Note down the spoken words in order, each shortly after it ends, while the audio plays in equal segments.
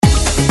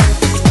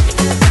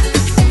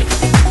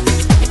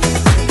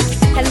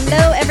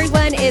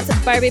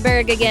Barbie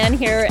Berg again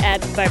here at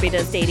Barbie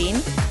Does Dating.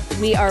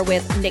 We are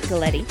with Nick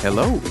Galetti.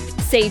 Hello.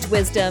 Sage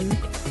wisdom,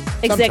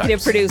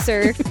 executive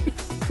producer,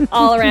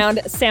 all around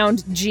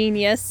sound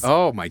genius.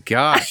 Oh my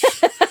gosh.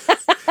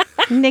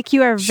 Nick,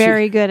 you are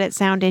very good at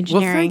sound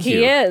engineering. Well, thank you.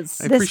 He is.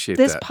 I appreciate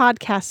this that.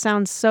 podcast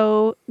sounds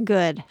so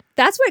good.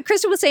 That's what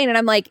Krista was saying, and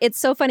I'm like, it's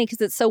so funny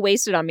because it's so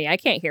wasted on me. I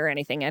can't hear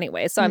anything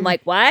anyway. So I'm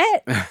like,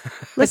 what?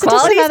 Listen to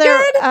some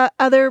quality's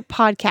other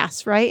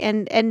podcasts, right?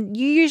 And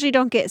you usually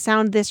don't get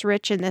sound this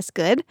rich and this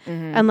good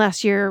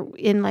unless you're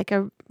in like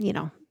a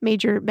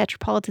major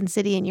metropolitan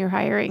city and you're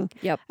hiring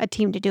a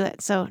team to do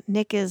it. So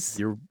Nick is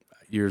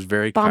You're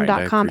very kind.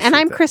 bomb.com. And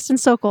I'm Kristen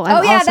Sokol. I'm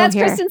Oh, yeah, also that's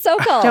here. Kristen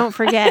Sokol. Don't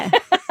forget.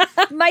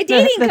 My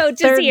dating The coach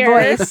is third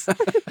here, voice.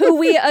 who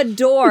we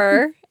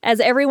adore. As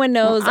everyone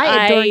knows, Well,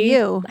 I adore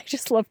you. I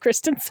just love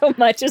Kristen so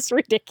much. It's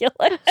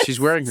ridiculous. She's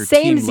wearing her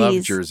Samesies. Team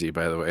Love jersey,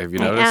 by the way. Have you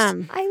I noticed?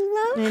 am. I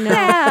love I know.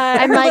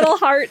 that. I'm Her like- little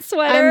heart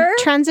sweater. I'm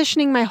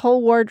transitioning my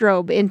whole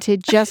wardrobe into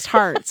just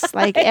hearts.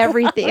 Like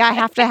everything. I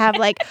have to have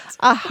like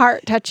a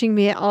heart touching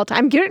me at all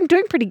times. I'm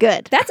doing pretty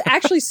good. That's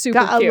actually super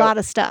Got cute. a lot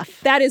of stuff.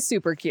 That is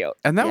super cute.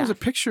 And that Yeah. was a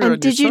picture And on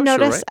did your you social,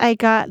 notice right? I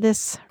got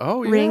this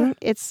Oh, yeah. ring?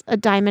 It's a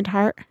diamond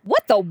heart.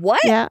 What the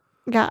what? Yeah.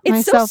 Got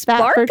It's so myself that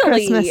for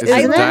sparkly. Christmas. Is I it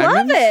Isn't it? love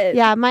diamonds? it.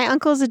 Yeah, my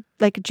uncle's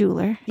like a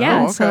jeweler. Yeah.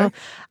 Oh, And so okay.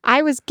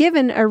 I was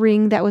given a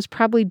ring that was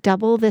probably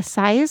double this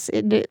size.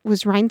 It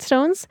was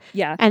rhinestones.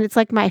 Yeah. And it's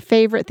like my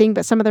favorite thing,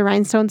 but some of the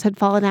rhinestones had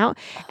fallen out.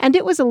 And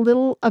it was a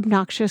little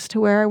obnoxious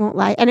to wear, I won't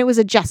lie. And it was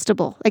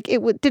adjustable. Like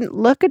it didn't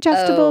look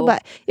adjustable, Oh.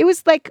 but it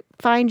was like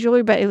fine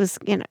jewelry, but it was,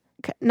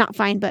 not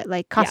fine, but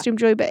like costume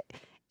jewelry. But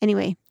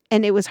anyway,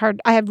 and it was hard.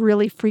 I have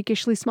really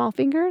freakishly small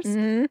fingers.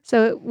 Mhm.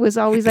 So it was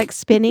always like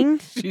spinning.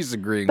 She's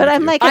agreeing But with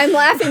I'm you. like, I'm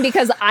laughing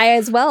because I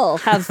as well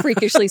have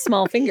freakishly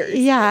small fingers.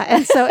 yeah.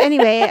 And so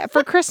anyway,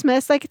 for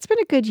Christmas, like it's been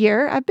a good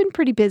year. I've been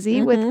pretty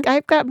busy with,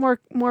 I've got more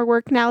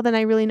work now than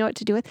I really know what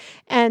to do with.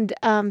 And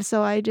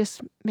so I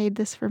just made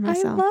this for I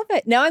myself. love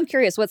it. Now I'm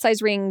curious, what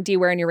size ring do you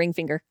wear on your ring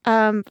finger?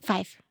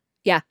 5.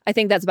 Yeah, I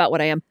think that's about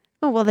what I am.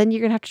 Oh, well, then you're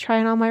going to have to try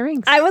on all my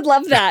rings. I would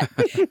love that.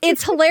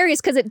 It's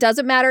hilarious because it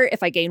doesn't matter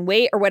if I gain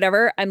weight or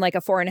whatever. I'm like a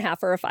 4.5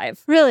 or a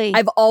 5. Really?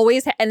 I've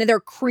always and they're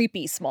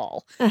creepy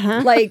small.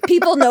 Uh-huh. Like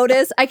people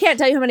notice. I can't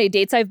tell you how many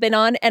dates I've been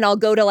on, and I'll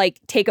go to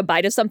like take a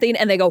bite of something,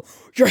 and they go,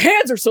 "Your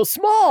hands are so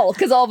small,"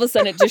 because all of a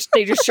sudden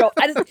they just show.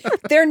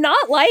 They're not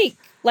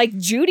like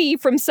Judy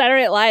from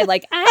Saturday Night Live.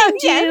 Like I'm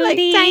yeah, like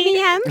Judy. tiny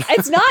hands.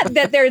 It's not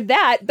that they're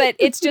that, but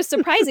it's just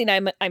surprising.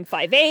 I'm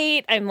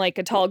 5'8". I'm like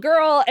a tall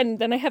girl, and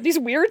then I have these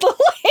weird little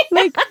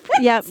hands.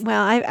 Yeah,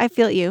 well, I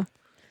feel you.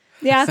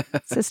 Yeah,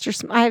 Sister,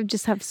 I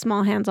just have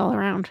small hands all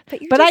around.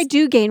 But you're But I just-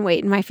 do gain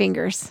weight in my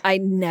fingers. I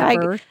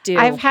never do.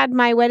 I've had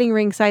my wedding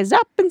ring sized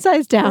up and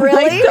sized down.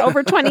 Really? Like,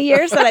 over 20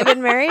 years that I've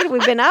been married,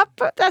 we've been up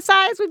a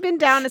size, we've been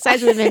down a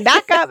size, we've been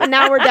back up, and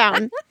now we're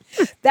down.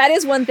 That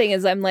is one thing.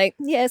 Is I'm like,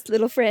 yes,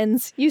 little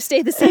friends, you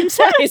stay the same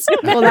size.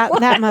 no Well, matter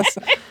that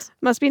what.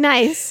 must be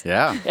nice.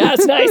 yeah. Yeah,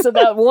 it's nice of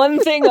that one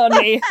thing on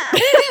me.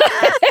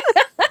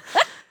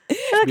 Be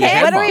a Okay,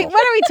 hand what are model.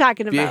 we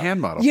talking Be a about? hand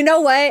model. You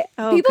know what?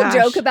 Oh, People gosh.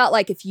 joke about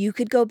like if you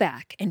could go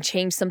back and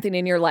change something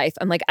in your life.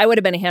 I'm like, I would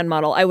have been a hand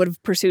model. I would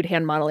have pursued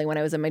hand modeling when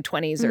I was in my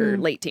 20s or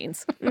late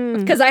teens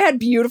because I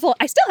had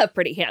I still have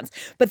pretty hands,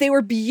 but they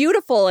were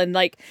beautiful and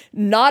like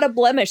not a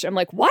blemish. I'm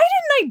like, why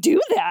didn't I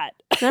do that?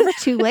 Never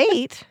too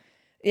late.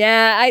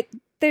 Yeah,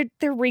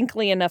 they're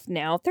wrinkly enough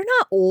now. They're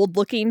not old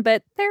looking,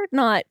 but they're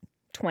not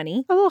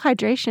 20. A little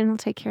hydration will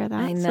take care of that.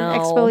 I Some know.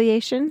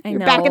 exfoliation. I You're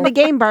back in know. the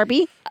game,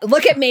 Barbie.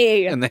 Look at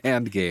me. In the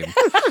hand game.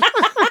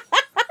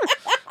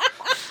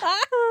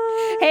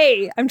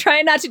 Hey, I'm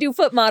trying not to do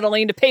foot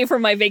modeling to pay for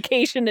my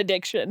vacation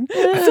addiction.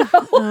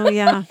 Oh,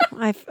 yeah.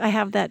 I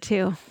have that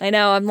too. I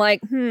know. I'm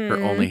like, Her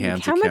only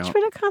hands How account. much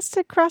would it cost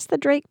to cross the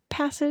Drake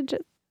Passage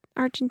at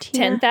Argentina?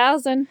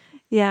 10,000.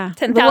 Yeah.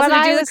 10,000 The one to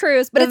I do the was-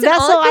 cruise, but the it's an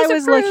vessel I all-inclusive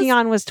was cruise. looking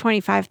on was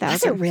 25,000.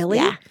 Is it really?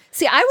 Yeah.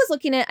 See, I was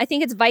looking at, I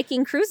think it's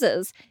Viking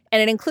Cruises, and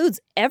it includes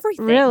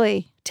everything.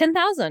 Really?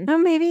 10,000. Oh,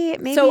 maybe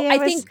So I I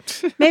was,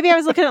 think- maybe I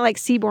was looking at like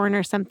Seabourn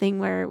or something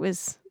where it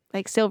was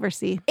like Silver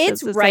Sea. So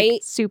It's like,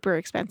 right. super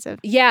expensive.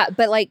 Yeah,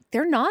 but like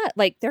they're not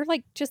like they're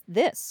like just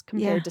this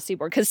compared Yeah. to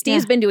Seaboard because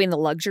Steve's Yeah. been doing the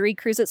luxury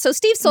cruises. So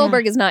Steve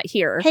Solberg is not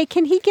here. Hey,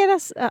 can he get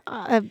us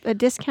a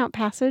discount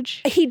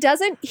passage? He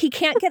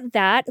can't get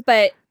that,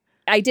 but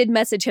I did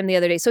message him the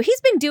other day. So he's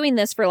been doing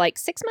this for like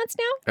 6 months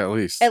now,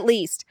 At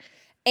least.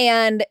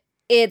 and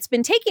it's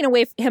been taking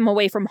him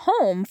away from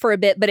home for a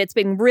bit, but it's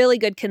been really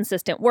good,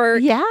 consistent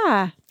work,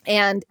 Yeah.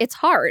 and it's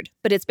hard,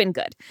 but it's been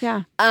good.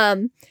 Yeah.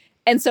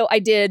 And so I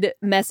did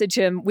message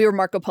him. We were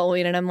Marco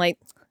Poloing, and I'm like,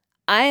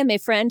 I am a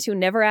friend who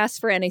never asks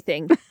for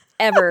anything,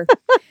 ever.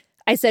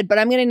 I said, but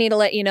I'm going to need to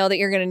let you know that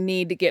you're going to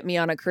need to get me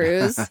on a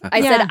cruise. I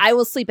Yeah. said, I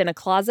will sleep in a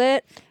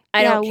closet.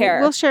 I Yeah, don't care.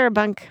 We'll share a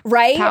bunk.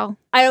 Right? Pal.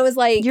 I was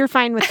like, You're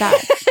fine with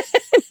that.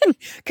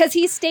 Because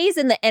he stays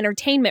in the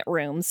entertainment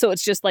room. So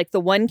it's just like the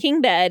one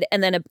king bed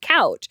and then a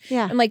couch.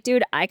 Yeah. I'm like,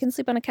 dude, I can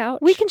sleep on a couch.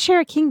 We can share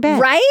a king bed.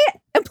 Right?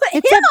 And put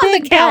It's him a on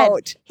big the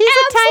couch. Bed. He's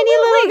a tiny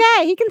Absolutely. little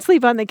guy. He can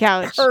sleep on the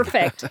couch.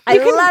 Perfect. I You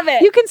can- love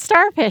it. You can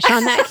starfish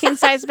on that king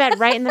size bed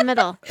right in the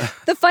middle.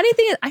 The funny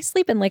thing is, I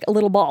sleep in like a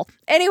little ball.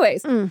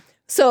 Anyways,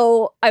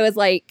 so I was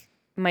like,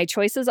 my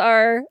choices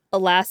are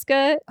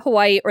Alaska,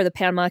 Hawaii, or the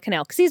Panama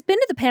Canal. Because he's been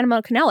to the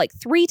Panama Canal like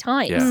 3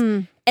 times.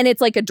 Yeah. And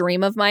it's like a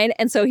dream of mine.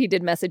 And so he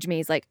did message me.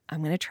 He's like, I'm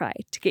going to try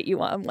to get you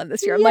on one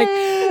this year. I'm like,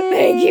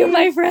 thank you,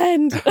 my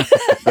friend.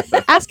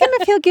 Ask him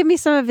if he'll give me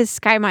some of his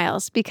Sky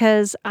Miles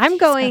because I'm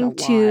going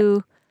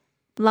to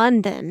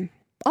London.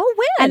 Oh,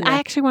 when? And I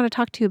actually want to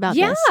talk to you about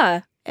this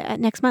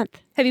next month.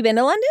 Have you been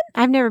to London?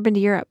 I've never been to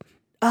Europe.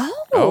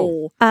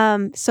 Oh.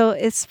 So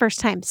it's first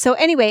time. So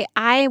anyway,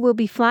 I will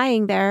be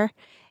flying there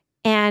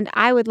and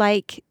I would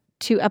like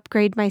to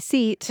upgrade my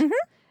seat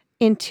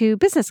into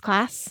business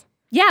class.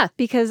 Yeah.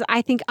 Because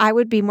I think I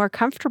would be more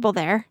comfortable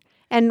there.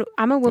 And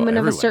I'm a woman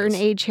of a certain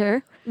age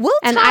here.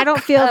 And I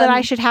don't feel that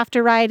I should have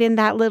to ride in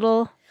that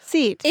little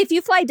seat. If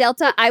you fly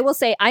Delta, I will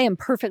say I am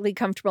perfectly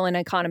comfortable in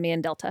economy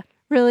in Delta.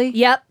 Really?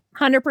 Yep.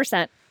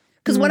 100%.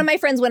 Because one of my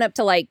friends went up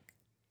to like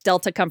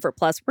Delta Comfort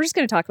Plus. We're just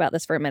going to talk about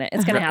this for a minute.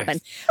 It's going to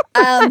happen.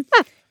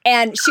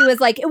 And she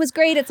was like, it was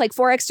great. It's like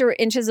 4 extra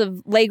inches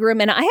of leg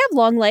room. And I have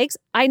long legs.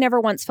 I never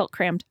once felt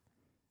crammed.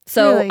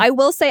 So Really? I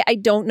will say I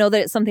don't know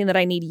that it's something that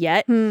I need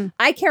yet.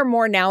 I care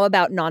more now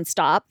about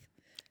nonstop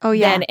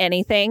than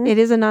anything. It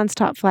is a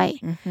nonstop flight.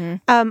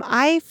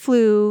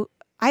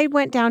 I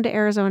went down to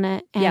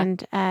Arizona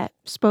and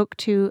spoke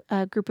to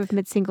a group of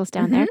mid-singles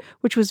down there,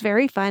 which was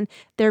very fun.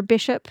 Their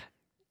bishop,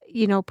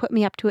 put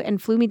me up to it and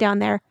flew me down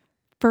there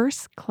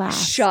first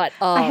class. Shut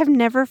up. I have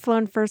never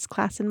flown first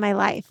class in my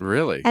life.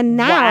 Really? And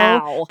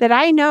now that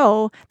I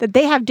know that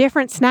they have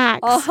different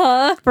snacks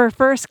for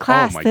first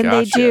class than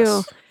they do.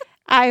 Yes.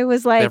 I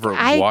was like, Never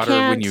I water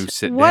can't. when you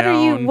sit what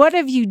down. What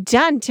have you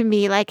done to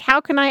me? Like,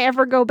 how can I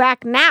ever go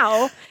back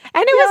now? And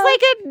it was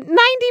like a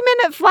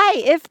 90-minute flight,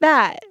 if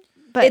that.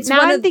 But It's now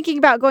one I'm of- thinking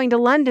about going to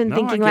London, No,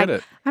 thinking I get like,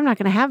 it. I'm not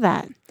going to have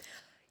that.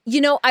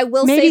 I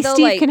will Maybe say though,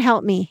 Steve like, can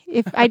help me.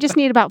 If I just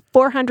need about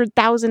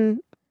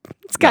 400,000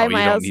 Sky No, you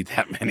Miles. don't need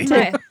that many.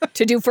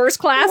 to do first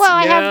class. Well,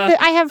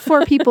 I have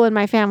 4 people in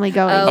my family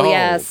going. Oh,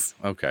 yes.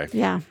 Okay.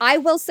 Yeah. I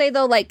will say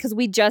though, like, because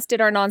we just did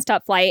our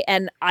nonstop flight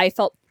and I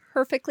felt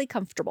perfectly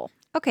comfortable.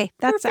 Okay,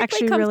 that's Perfectly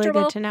actually really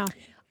comfortable. good to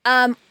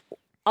know.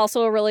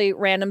 Also, a really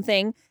random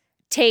thing.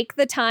 Take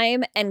the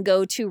time and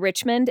go to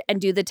Richmond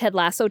and do the Ted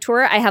Lasso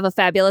tour. I have a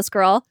fabulous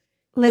girl.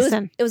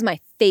 Listen. It was my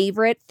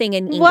favorite thing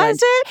in England. Was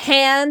it?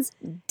 Hands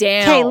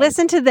down. Okay,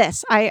 listen to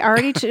this. I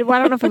already, well, I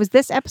don't know if it was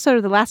this episode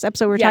or the last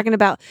episode, we were talking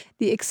about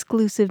the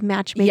exclusive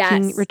matchmaking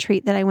Yes.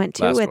 retreat that I went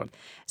to. Last one.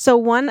 So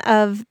one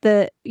of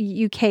the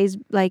UK's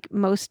like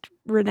most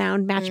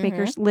renowned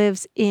matchmakers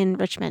lives in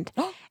Richmond.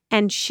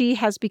 And she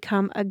has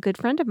become a good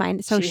friend of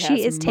mine. So She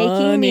she has is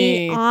taking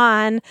me money.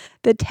 on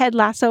the Ted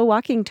Lasso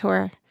walking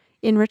tour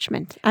in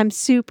Richmond. I'm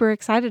super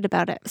excited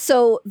about it.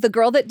 So the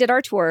girl that did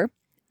our tour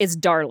is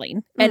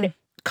Darlene. And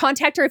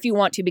contact her if you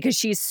want to because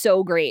she's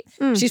so great.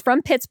 She's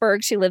from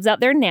Pittsburgh. She lives out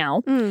there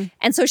now.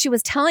 And so she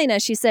was telling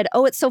us, she said,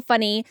 oh, it's so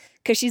funny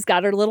because she's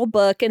got her little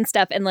book and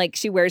stuff. And like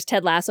she wears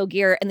Ted Lasso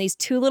gear. And these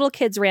 2 little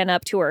kids ran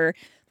up to her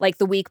like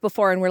the week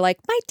before and were like,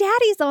 my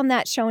daddy's on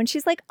that show. And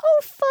she's like, oh,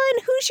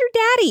 fun. Who's your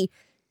daddy?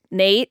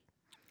 Nate.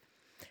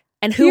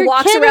 And who You're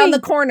walks around kidding. the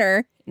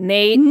corner?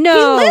 Nate.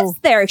 No. He lives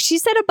there. She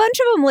said a bunch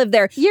of them live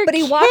there. You're but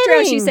he walked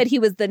around. She kidding. said he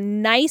was the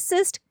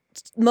nicest,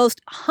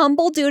 most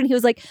humble dude. And he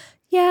was like,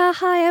 yeah,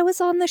 hi, I was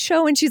on the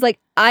show. And she's like,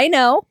 I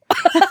know.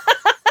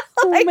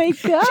 Oh my She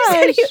said,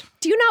 gosh.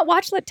 do you not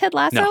watch Ted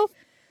Lasso? No.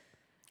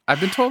 I've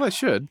been told I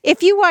should.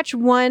 If you watch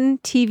one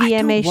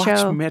TVMA I don't watch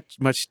show,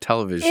 much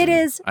television. It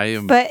is I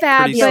am but pretty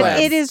fabulous. but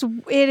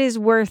slim. it is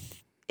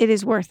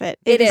worth it.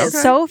 It is.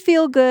 so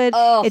feel good.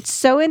 Oh. It's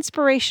so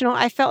inspirational.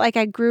 I felt like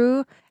I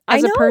grew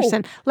as I a know.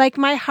 person. Like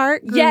my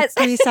heart grew Yes.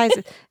 3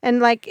 sizes, and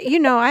like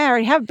I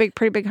already have a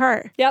pretty big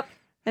heart, Yep.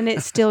 and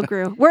it still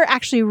grew. We're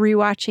actually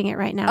rewatching it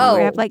right now.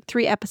 We Oh. have like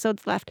 3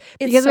 episodes left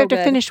It's because so we have to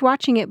good. finish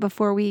watching it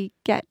before we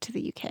get to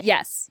the UK.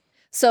 Yes.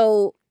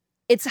 So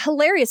it's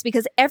hilarious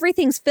because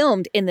everything's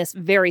filmed in this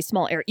very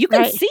small area. You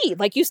can Right. see,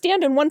 like you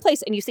stand in one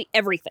place and you see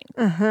everything.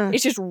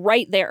 It's just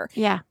right there.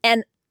 Yeah.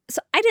 And so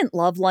I didn't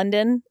love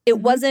London. It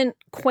wasn't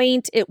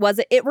quaint. It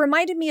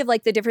reminded me of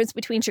like the difference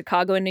between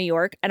Chicago and New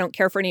York. I don't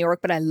care for New York,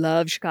 but I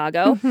love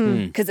Chicago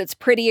Mhm. because it's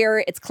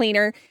prettier, it's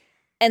cleaner.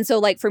 And so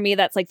like for me,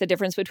 that's like the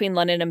difference between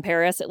London and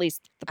Paris, at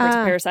least the parts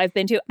of Paris I've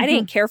been to. I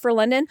didn't care for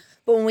London,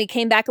 but when we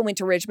came back and went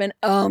to Richmond,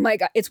 oh my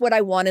God, it's what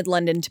I wanted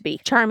London to be.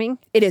 Charming.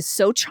 It is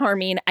so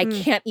charming. I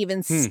can't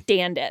even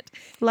stand it.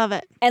 Love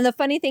it. And the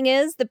funny thing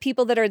is, the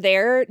people that are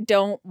there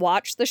don't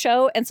watch the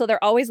show. And so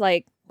they're always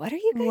like, what are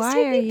you guys Why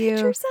taking are you?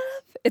 pictures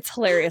of? It's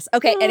hilarious.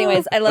 Okay,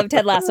 anyways, I love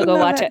Ted Lasso. Go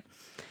Love watch it.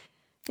 it.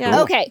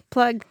 Yeah. Okay,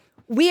 Plug.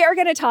 we are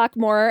going to talk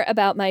more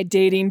about my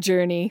dating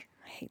journey.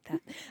 I hate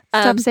that.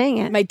 Stop saying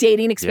it. My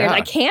dating experience. Yeah.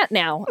 I can't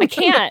now. I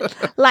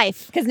can't.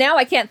 Life. Because now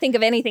I can't think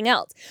of anything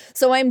else.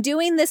 So I'm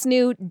doing this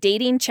new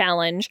dating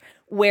challenge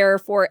where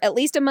for at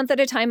least a month at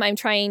a time, I'm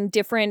trying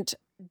different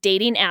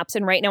dating apps.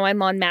 And right now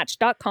I'm on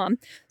Match.com.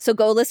 So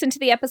go listen to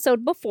the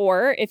episode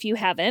before if you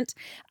haven't.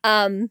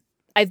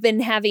 I've been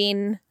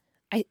having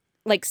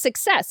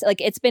success. Like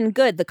it's been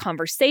good. The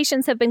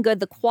conversations have been good.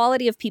 The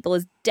quality of people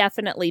is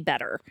definitely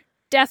better.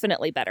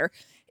 Definitely better.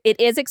 It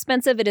is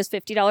expensive. It is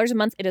 $50 a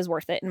month. It is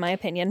worth it, in my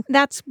opinion.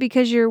 That's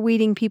because you're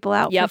weeding people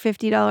out Yep. for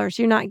 $50.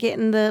 You're not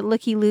getting the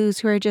looky-loos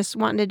who are just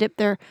wanting to dip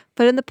their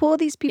foot in the pool.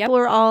 These people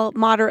are all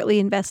moderately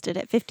invested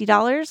at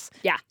 $50.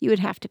 Yeah. You would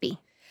have to be.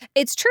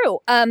 It's true.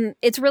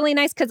 It's really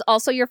nice because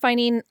also you're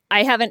finding,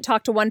 I haven't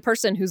talked to one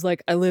person who's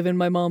like, I live in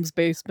my mom's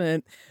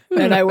basement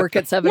and I work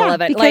at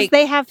 7-Eleven. Yeah, because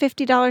they have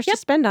 $50 to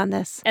spend on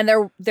this. And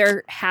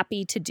they're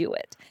happy to do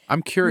it.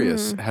 I'm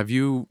curious, have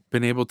you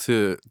been able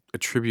to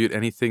attribute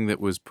anything that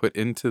was put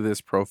into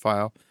this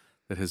profile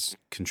that has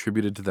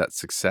contributed to that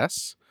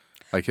success?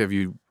 Like, have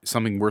you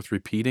something worth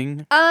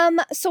repeating?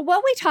 So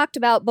what we talked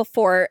about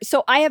before,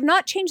 so I have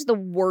not changed the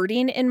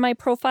wording in my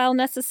profile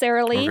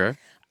necessarily.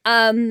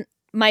 Okay.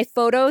 My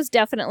photos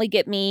definitely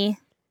get me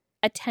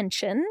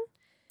attention.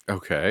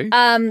 Okay.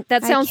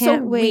 That sounds so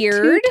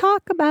weird. To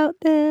talk about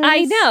this.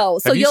 I know.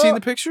 So have you seen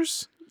the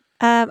pictures?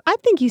 I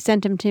think you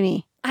sent them to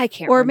me. I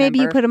can't Or remember. maybe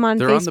you put them on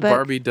They're Facebook. on the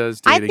Barbie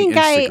Does Dating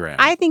Instagram.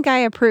 I think I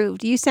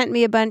approved. You sent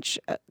me a bunch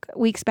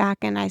weeks back,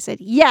 and I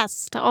said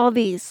yes to all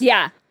these.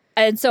 Yeah.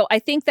 And so I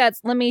think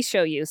let me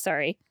show you.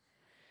 Sorry.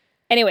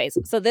 Anyways,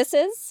 so this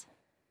is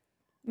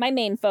my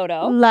main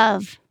photo.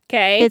 Love.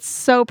 Okay. It's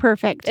so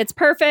perfect. It's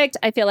perfect.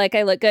 I feel like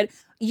I look good.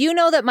 You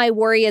know that my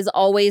worry is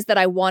always that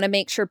I want to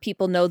make sure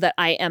people know that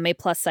I am a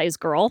plus size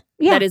girl.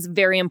 Yeah. That is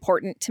very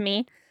important to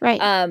me.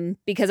 Right.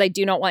 Because I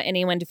do not want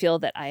anyone to feel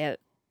that I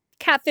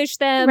catfish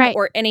them Right.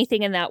 or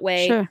anything in that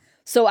way. Sure.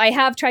 So I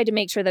have tried to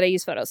make sure that I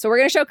use photos. So we're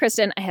going to show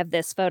Kristen. I have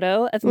this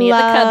photo of me at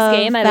the Love Cubs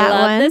game. I that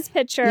love one. this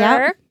picture.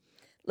 Yep.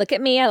 Look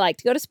at me. I like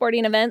to go to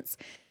sporting events.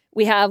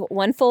 We have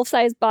one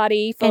full-size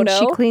body photo. And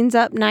she cleans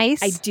up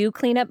nice. I do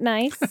clean up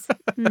nice.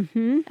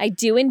 Mm-hmm. I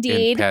do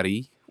indeed. And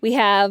Patty. We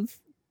have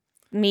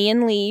me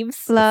in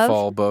leaves. Love.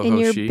 Fall boho In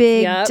your chic.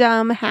 big Yep.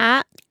 dumb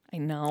hat. I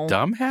know.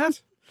 Dumb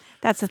hat?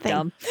 That's the thing.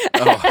 Dumb.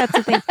 Oh, That's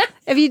the thing.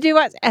 If you do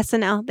watch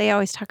SNL, they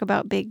always talk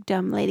about big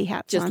dumb lady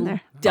hats Just on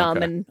there. dumb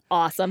Okay. and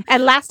awesome.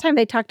 And last week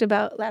they talked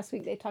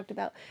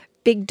about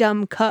big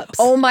dumb cups.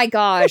 Oh my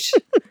gosh.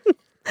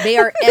 They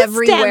are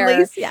everywhere.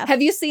 Stanley's, yeah.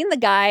 Have you seen the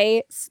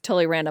guy, it's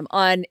totally random,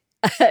 on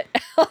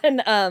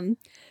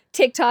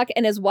TikTok,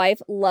 and his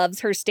wife loves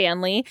her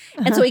Stanley.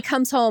 And so he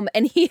comes home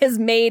and he has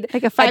made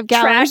like a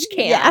 5-gallon trash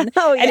can. Yeah.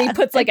 Oh, yeah. And he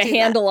puts like I a do that.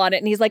 handle on it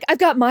and he's like, I've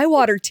got my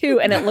water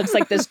too. And it looks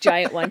like this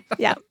giant one.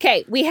 Yeah.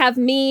 Okay. We have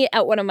me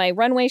at one of my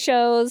runway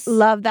shows.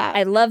 Love that.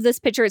 I love this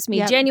picture. It's me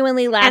Yep.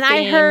 genuinely laughing. And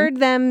I heard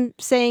them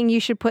saying you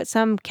should put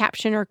some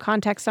caption or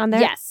context on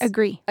there. Yes.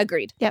 Agree.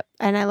 Agreed. Yep.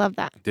 And I love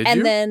that. did And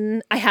you?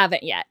 then I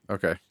haven't yet.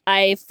 Okay.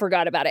 I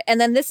forgot about it.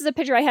 And then this is a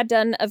picture I had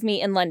done of me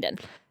in London.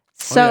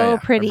 So Oh, yeah. I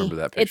pretty. remember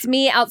that picture. It's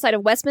me outside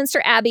of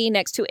Westminster Abbey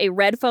next to a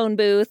red phone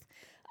booth.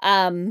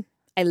 I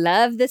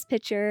love this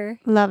picture.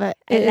 Love it.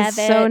 I It love is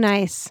so it.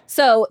 nice.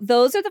 So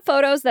those are the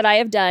photos that I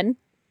have done.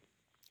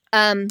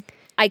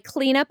 I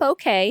clean up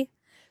okay.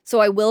 So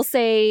I will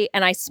say,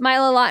 and I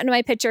smile a lot in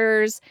my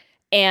pictures,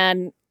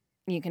 and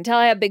you can tell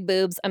I have big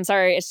boobs. I'm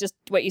sorry, it's just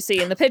what you see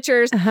in the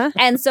pictures. Uh-huh.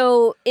 And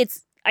so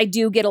I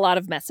do get a lot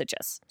of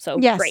messages. So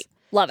Yes. great.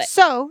 Love it.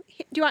 So,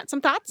 do you want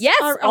some thoughts? Yes,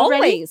 already?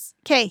 always.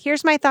 Okay,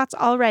 here's my thoughts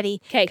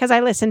already. Okay. Because I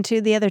listened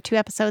to the other 2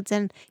 episodes,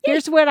 and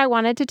here's what I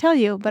wanted to tell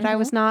you, but I Mm-hmm.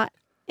 was not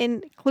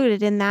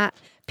included in that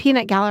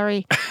peanut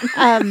gallery,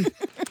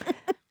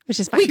 which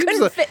is fine. We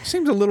couldn't fit.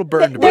 Seems a little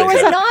burned There by was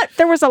that.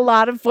 there was a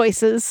lot of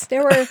voices.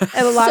 There were And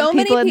a lot so of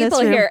many people in this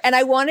people room. here, and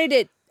I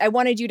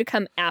wanted you to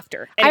come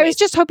after. I was Anyways,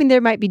 just hoping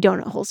there might be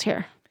donut holes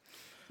here.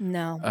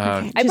 no.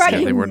 Okay. I brought yeah,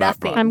 you they were not nothing.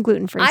 brought. I'm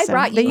gluten free. I so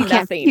brought you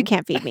nothing. You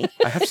can't feed me.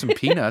 I have some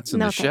peanuts in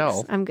No, the thanks.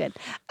 shell. I'm good.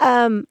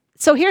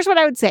 So here's what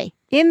I would say.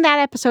 In that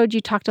episode,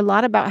 you talked a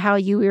lot about how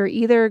you were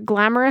either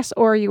glamorous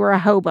or you were a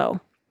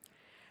hobo.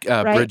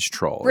 Right? Bridge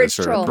troll. Bridge is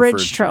sort of troll. preferred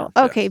Bridge troll. term,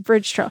 yes. Okay,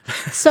 bridge troll.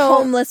 So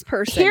Homeless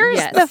person. here's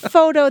yes. the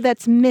photo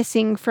that's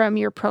missing from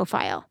your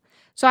profile.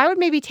 So I would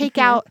maybe take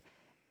out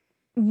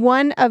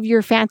one of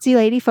your fancy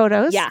lady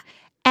photos. Yeah.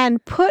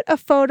 And put a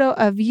photo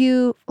of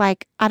you,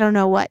 like, I don't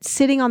know what,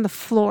 sitting on the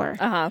floor.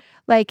 Uh-huh.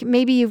 Like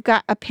maybe you've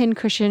got a pin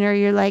cushion or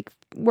you're like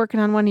working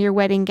on one of your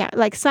wedding gowns,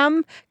 like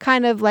some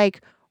kind of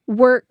like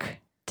work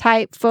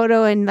type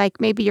photo, and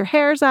like maybe your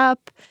hair's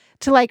up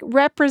to like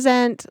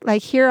represent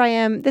like, here I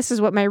am, this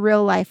is what my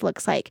real life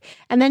looks like.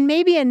 And then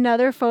maybe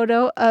another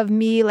photo of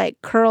me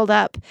like curled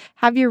up,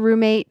 have your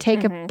roommate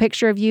take a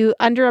picture of you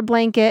under a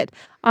blanket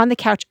on the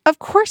couch. Of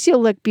course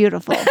you'll look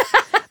beautiful,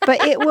 but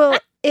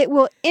it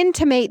will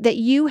intimate that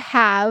you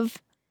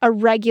have a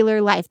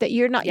regular life, that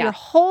you're not, your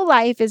whole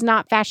life is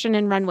not fashion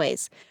and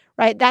runways,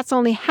 right? That's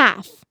only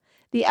half.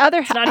 The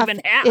other half not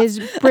even half. is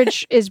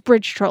bridge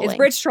trolling. It's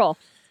bridge troll.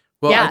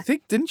 Well, Yeah. I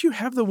think, didn't you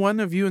have the one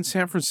of you in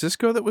San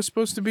Francisco that was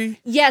supposed to be?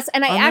 Yes,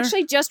 and I on there?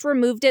 actually just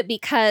removed it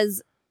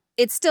because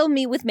it's still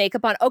me with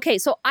makeup on. Okay,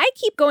 so I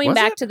keep going Was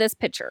back it? to this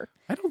picture.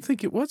 I don't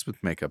think it was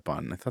with makeup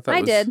on. I thought that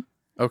I was. did.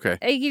 Okay.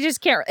 You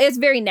just can't. It's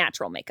very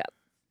natural makeup.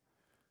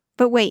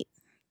 But wait,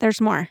 there's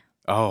more.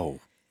 Oh.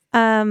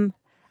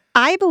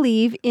 I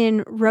believe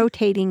in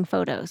rotating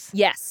photos.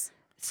 Yes.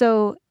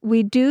 So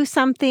we do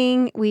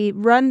something, we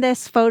run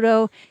this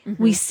photo,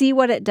 we see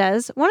what it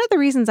does. One of the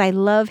reasons I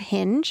love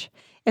Hinge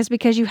is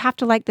because you have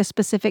to like the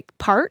specific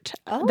part,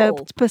 the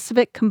Oh.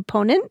 specific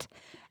component.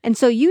 And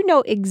so you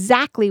know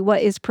exactly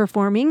what is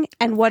performing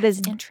and what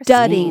is Interesting.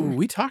 dudding. Ooh,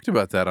 we talked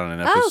about that on an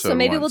episode. Oh, so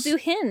maybe once. we'll do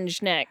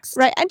Hinge next.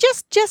 Right. And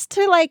just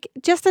to like,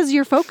 just as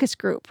your focus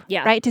group.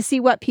 Yeah. Right. To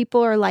see what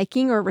people are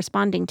liking or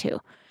responding to.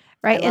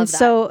 Right. I love And that.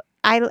 so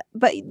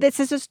but this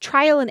is just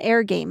trial and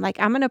error game. Like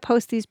I'm going to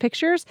post these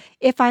pictures.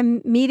 If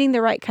I'm meeting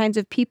the right kinds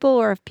of people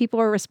or if people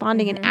are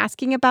responding and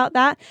asking about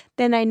that,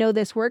 then I know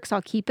this works.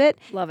 I'll keep it.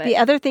 Love it. The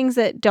other things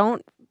that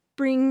don't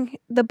bring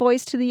the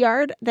boys to the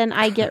yard, then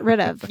I get rid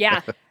of.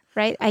 Yeah.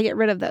 Right. I get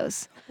rid of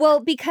those. Well,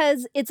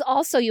 because it's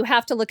also, you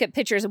have to look at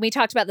pictures. And we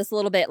talked about this a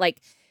little bit.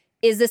 Like,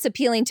 is this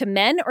appealing to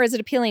men or is it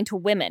appealing to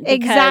women? Because,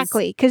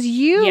 Exactly. Because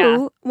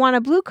you want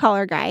a blue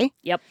collar guy.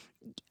 Yep.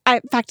 In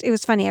fact, it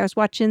was funny. I was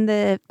watching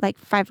the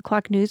 5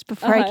 o'clock news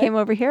before I came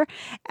over here,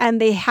 and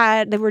they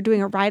were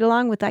doing a ride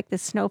along with like the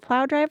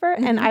snowplow driver,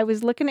 and I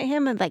was looking at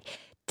him and like,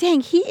 dang,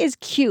 he is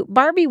cute.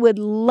 Barbie would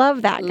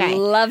love that guy,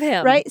 Love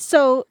him. right?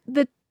 So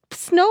the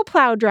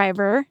snowplow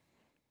driver,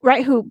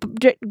 right, who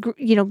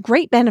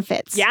great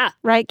benefits, Yeah.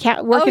 right,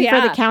 working for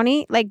the yeah.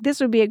 county, like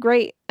this would be a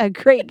great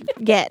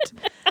get.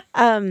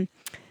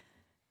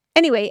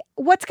 Anyway,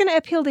 what's going to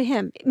appeal to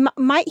him?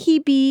 Might he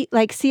be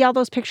like, see all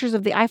those pictures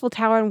of the Eiffel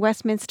Tower in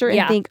Westminster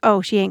and think,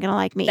 oh, she ain't going to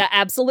like me?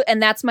 Absolutely.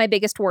 And that's my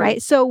biggest worry.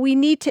 Right. So we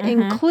need to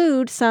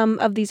include some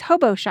of these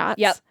hobo shots.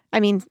 Yep. I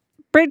mean,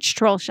 bridge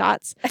troll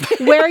shots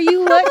where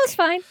you look, That's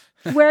fine.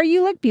 where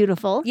you look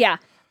beautiful. Yeah.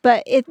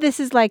 But this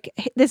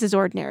is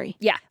ordinary.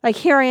 Yeah. Like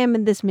here I am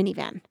in this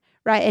minivan.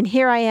 Right. And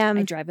here I am.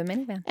 I drive a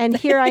minivan. And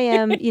here I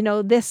am,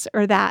 this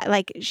or that.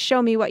 Like,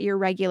 show me what your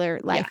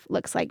regular life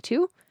looks like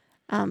too.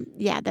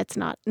 That's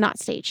not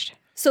staged.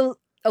 So,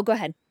 go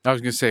ahead. I was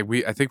going to say,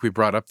 I think we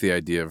brought up the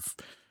idea of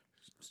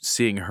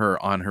seeing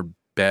her on her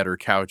bed or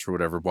couch or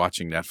whatever,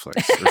 watching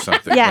Netflix or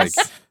something. Yes.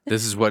 Like,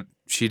 this is what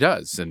she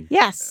does. And,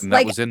 Yes. and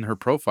that was in her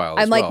profile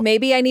as I'm well. like,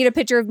 maybe I need a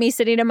picture of me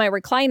sitting in my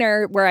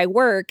recliner where I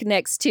work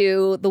next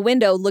to the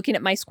window looking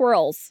at my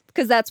squirrels.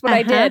 Because that's what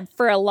I did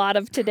for a lot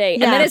of today.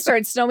 And then Yeah. it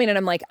started snowing and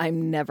I'm like,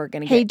 I'm never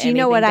going to get Hey, do you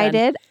know what anything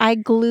I done. did? I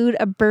glued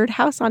a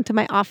birdhouse onto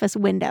my office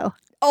window.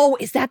 Oh,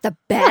 is that the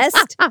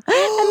best? And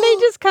they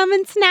just come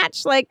and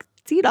snatch like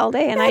seed all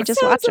day, and I That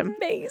just watch sounds them.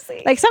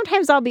 Amazing. Like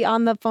sometimes I'll be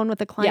on the phone with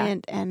a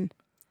client and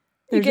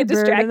You there's get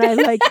a bird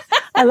and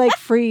I like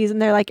freeze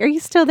and they're like, "Are you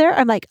still there?"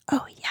 I'm like,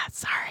 "Oh yeah,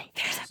 sorry.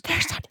 There's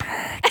a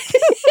bird."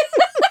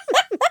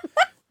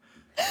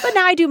 But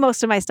now I do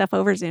most of my stuff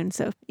over Zoom,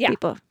 so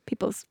people You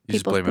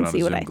just blame it can on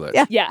see a what Zoom I glitch.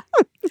 yeah. Yeah.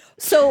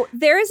 So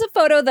there is a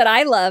photo that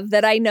I love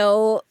that I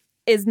know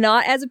is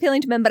not as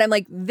appealing to men, but I'm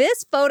like,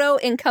 this photo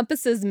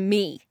encompasses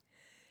me.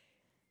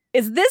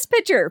 Is this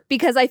picture,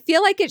 because I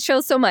feel like it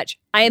shows so much.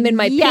 I am in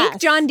my Yes.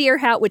 pink John Deere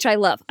hat, which I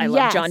love. I love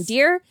Yes. John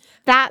Deere.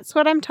 That's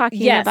what I'm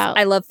talking Yes, about.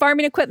 I love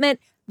farming equipment.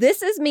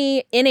 This is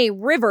me in a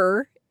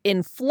river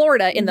in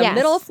Florida, in the Yes.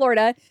 middle of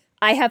Florida.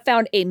 I have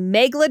found a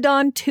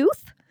megalodon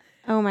tooth.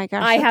 Oh my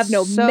gosh. I have that's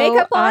no so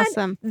makeup on.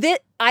 awesome.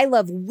 I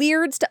love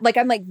weird stuff. Like,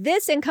 I'm like,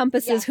 this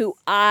encompasses who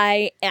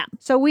I am.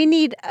 So we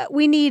need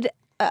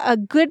a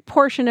good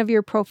portion of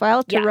your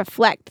profile to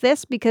reflect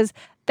this, because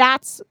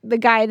that's the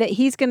guy that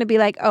he's going to be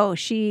like, oh,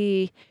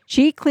 she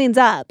cleans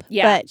up,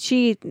 but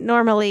she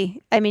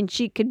normally, I mean,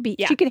 she could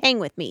hang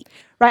with me,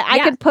 right? I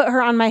could put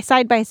her on my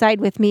side by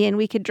side with me, and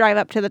we could drive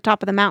up to the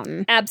top of the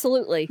mountain.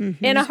 Absolutely.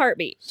 In a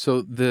heartbeat.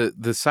 So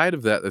the side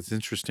of that that's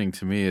interesting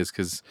to me is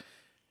because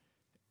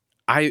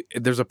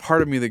there's a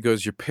part of me that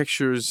goes, your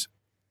pictures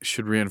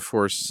should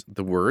reinforce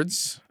the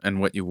words and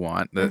what you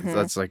want.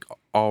 That's like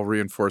all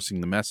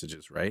reinforcing the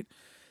messages, right?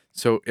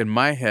 So in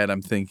my head,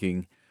 I'm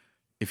thinking,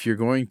 if you're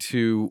going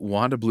to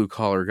want a blue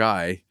collar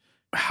guy,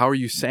 how are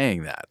you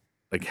saying that?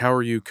 Like, how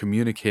are you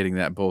communicating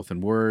that both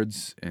in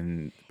words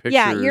and pictures?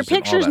 Yeah, your and all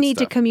pictures that need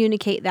to stuff?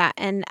 communicate that,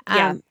 and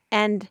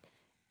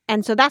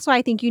so that's why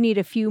I think you need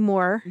a few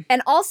more.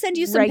 And I'll send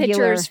you some Regular.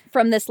 pictures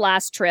from this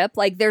last trip.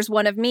 Like, there's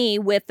one of me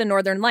with the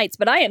Northern Lights,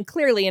 but I am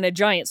clearly in a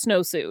giant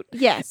snowsuit.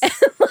 Yes,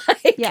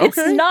 Like, Yeah. it's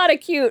not a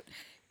cute.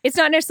 It's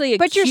not necessarily a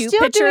but you're cute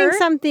still picture. doing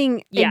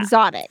something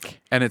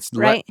exotic. And it's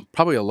Right.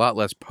 probably a lot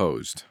less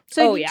posed.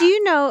 So Oh, yeah. do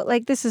you know,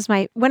 like, this is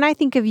when I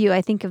think of you,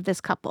 I think of this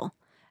couple.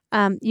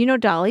 You know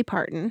Dolly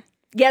Parton.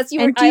 Yes,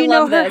 And do I you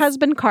know love her this.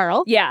 husband,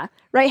 Carl? Yeah.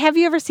 Right? Have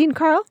you ever seen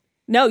Carl?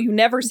 No, you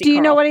never see Do you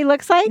know Carl. what he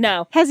looks like?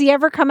 No. Has he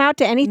ever come out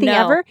to anything No.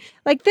 ever?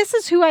 Like, this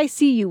is who I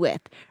see you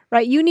with,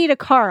 right? You need a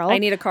Carl. I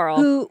need a Carl.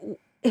 who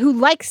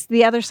likes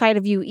the other side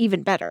of you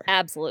even better.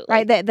 Absolutely.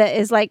 Right? That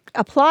is like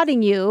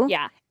applauding you.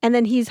 Yeah. and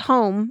then he's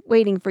home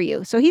waiting for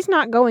you. So he's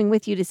not going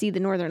with you to see the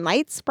Northern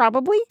Lights,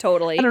 probably.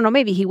 Totally. I don't know,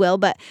 maybe he will,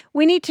 but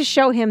we need to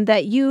show him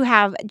that you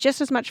have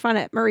just as much fun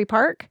at Murray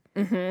Park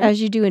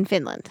as you do in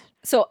Finland.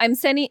 So I'm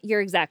sending,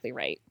 you're exactly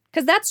right.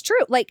 Because that's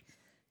true. Like,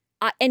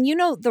 and you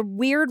know, the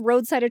weird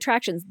roadside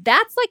attractions,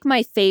 that's like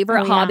my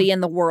favorite hobby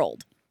in the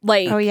world.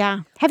 Like, oh,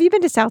 yeah. Have you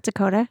been to South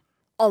Dakota?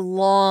 A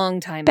long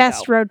time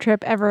Best ago. road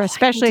trip ever,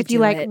 especially if you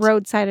like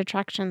roadside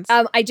attractions.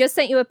 I just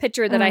sent you a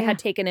picture that I had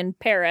taken in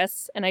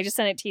Paris, and I just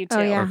sent it to you too.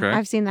 Oh, yeah. Okay.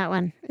 I've seen that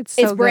one. It's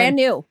so It's brand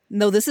new.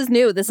 No, this is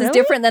new. This is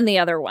different than the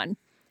other one.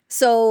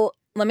 So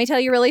let me tell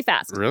you really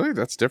fast. Really?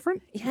 That's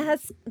different?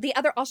 Yes.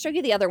 I'll show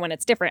you the other one.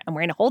 It's different. I'm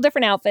wearing a whole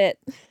different outfit.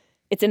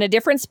 It's in a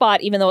different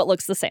spot, even though it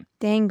looks the same.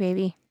 Dang,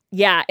 baby.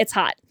 Yeah, it's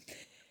hot.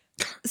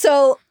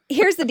 So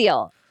here's the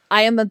deal.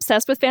 I am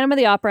obsessed with Phantom of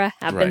the Opera.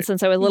 Have been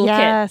since I was a little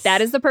kid.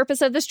 That is the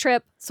purpose of this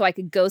trip, so I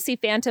could go see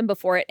Phantom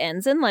before it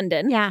ends in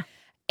London. Yeah.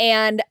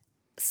 And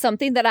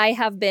something that I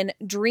have been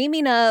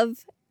dreaming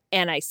of,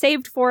 and I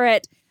saved for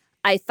it,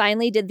 I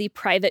finally did the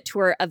private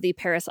tour of the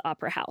Paris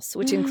Opera House,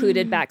 which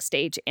included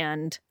backstage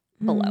and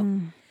below.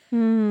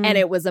 And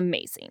it was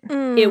amazing.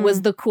 It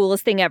was the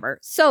coolest thing ever.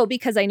 So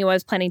because I knew I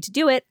was planning to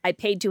do it, I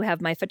paid to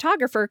have my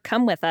photographer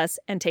come with us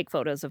and take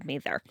photos of me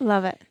there.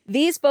 Love it.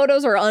 These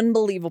photos are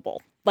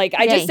unbelievable. Like,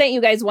 I just sent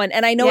you guys one,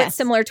 and I know it's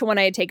similar to one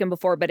I had taken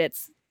before, but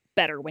it's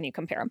better when you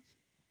compare them.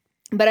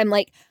 But I'm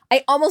like,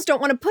 I almost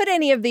don't want to put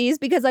any of these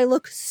because I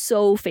look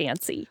so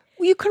fancy.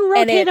 You can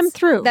rotate them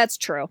through. That's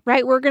true.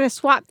 Right? We're going to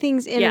swap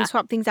things in and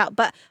swap things out.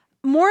 But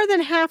more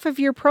than half of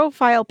your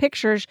profile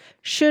pictures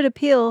should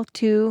appeal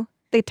to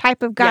the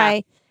type of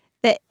guy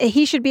that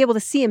he should be able to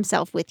see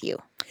himself with you.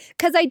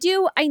 Because I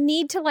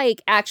need to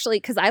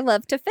because I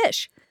love to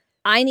fish.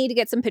 I need to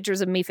get some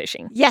pictures of me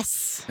fishing.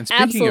 Yes. And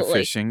speaking of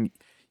fishing,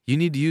 you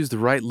need to use the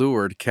right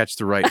lure to catch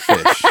the right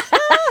fish.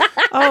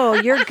 Oh,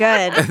 you're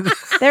good.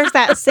 There's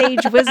that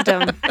sage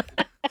wisdom.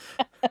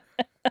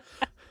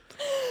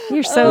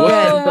 You're so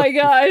good. Oh my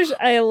gosh.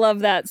 I love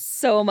that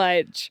so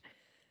much.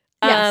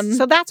 Yes.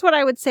 So that's what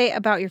I would say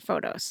about your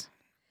photos.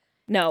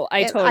 No,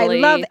 I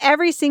love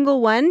every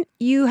single one.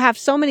 You have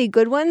so many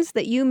good ones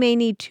that you may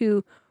need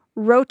to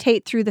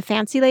rotate through the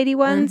fancy lady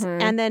ones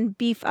and then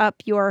beef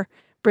up your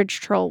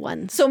bridge troll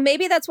ones. So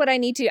maybe that's what I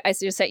need to. I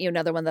just sent you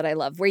another one that I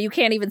love where you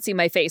can't even see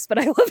my face, but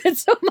I love it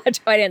so much.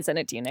 Oh, I didn't send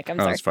it to you, Nick. I'm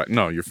sorry. That's fine.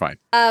 No, you're fine.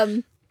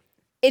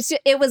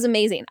 It was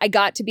amazing. I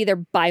got to be there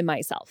by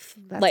myself.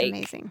 That's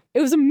amazing.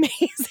 It was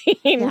amazing.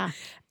 Yeah.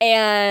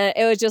 And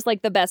it was just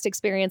like the best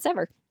experience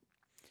ever.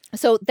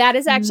 So that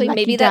is actually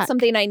Lucky that's duck.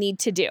 something I need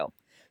to do.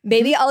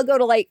 Maybe I'll go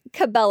to like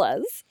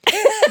Cabela's.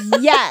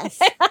 Yes.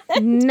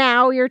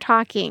 Now you're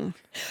talking.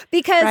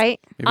 Because right?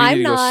 Maybe you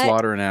need to go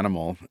slaughter an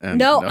animal. And,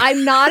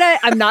 I'm not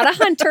a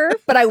hunter,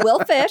 but I will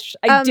fish.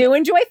 I do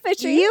enjoy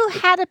fishing. You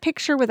had a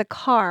picture with a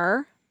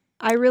car.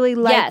 I really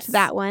liked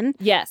that one.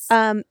 Yes.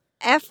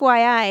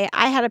 FYI,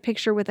 I had a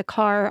picture with a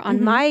car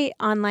on my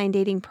online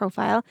dating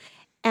profile,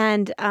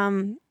 and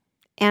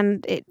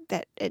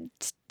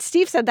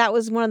Steve said that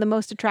was one of the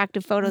most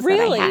attractive photos that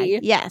I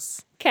had.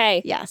 Yes.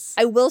 Okay. Yes.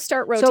 I will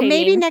start rotating. So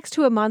maybe next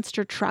to a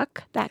monster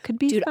truck, that could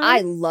be Dude, fun.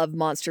 I love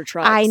monster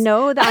trucks. I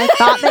know that. I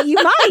thought that you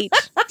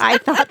might. I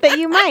thought that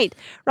you might.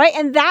 Right?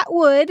 And that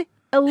would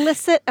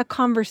elicit a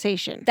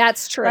conversation.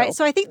 That's true. Right?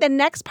 So I think the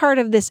next part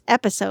of this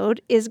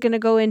episode is going to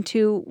go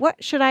into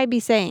what should I be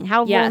saying?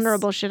 How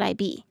vulnerable should I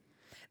be?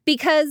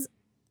 Because,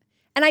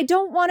 and I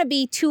don't want to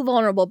be too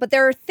vulnerable, but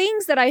there are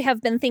things that I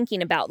have been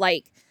thinking about.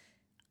 Like,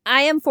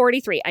 I am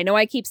 43. I know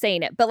I keep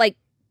saying it, but like,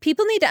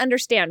 people need to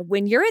understand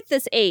when you're at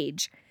this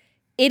age,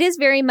 it is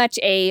very much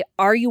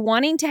are you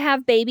wanting to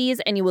have babies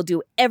and you will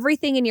do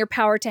everything in your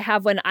power to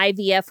have one,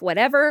 IVF,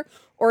 whatever?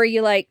 Or are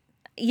you like,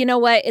 you know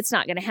what? It's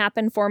not going to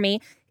happen for me.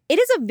 It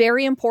is a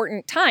very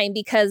important time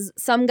because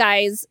some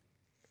guys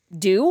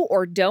do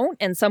or don't,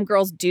 and some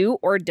girls do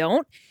or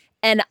don't.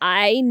 And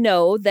I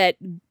know that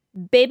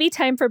baby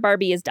time for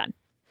Barbie is done.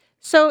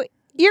 So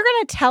you're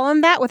going to tell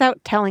him that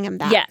without telling him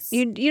that. Yes.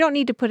 You don't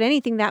need to put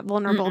anything that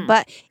vulnerable.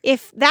 But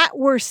if that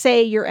were,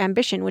 say, your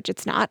ambition, which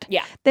it's not,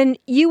 then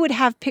you would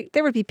have,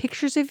 there would be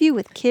pictures of you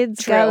with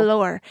kids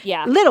galore.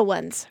 Yeah. Little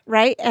ones,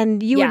 right?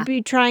 And you would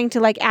be trying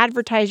to like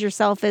advertise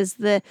yourself as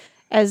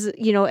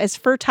as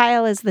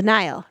fertile as the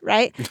Nile,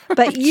 right?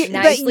 But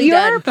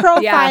your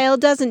profile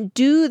doesn't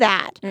do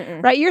that,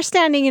 right? You're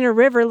standing in a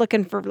river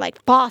looking for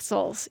like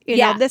fossils. You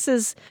know,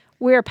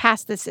 we're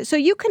past this. So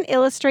you can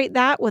illustrate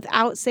that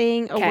without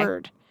saying a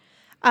word.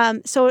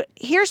 So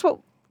here's what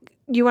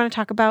you want to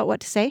talk about: what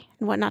to say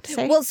and what not to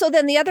say. Well, so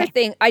then the other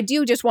thing I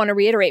do just want to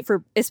reiterate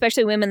for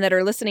especially women that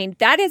are listening,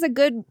 that is a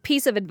good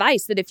piece of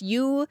advice that if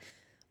you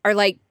are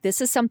like,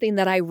 this is something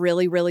that I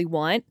really, really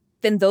want,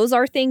 then those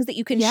are things that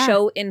you can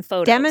show in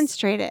photos.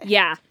 Demonstrate it.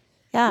 Yeah.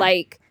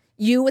 Like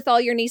you with all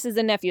your nieces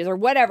and nephews or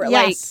whatever.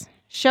 Yes. Like,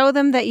 show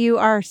them that you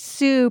are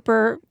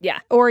super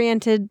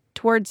oriented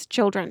towards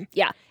children.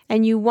 Yeah.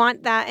 And you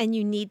want that and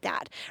you need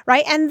that.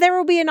 Right. And there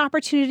will be an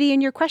opportunity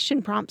in your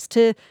question prompts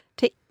to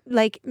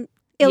like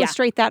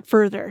illustrate that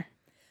further.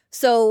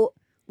 So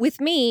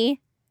with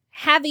me,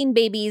 having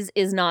babies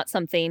is not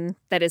something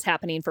that is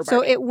happening for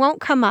Barbie. So it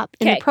won't come up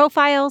in the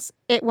profiles.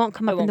 It won't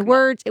come up in the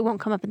words. It won't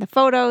come up in the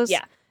photos.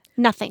 Yeah.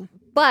 Nothing.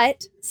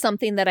 But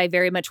something that I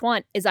very much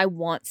want is I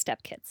want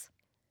stepkids.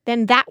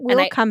 Then that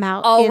will come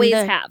out. Always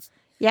have.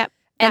 Yep.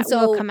 And that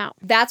will come out.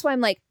 That's why I'm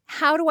like,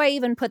 how do I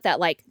even put that?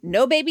 Like,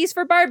 no babies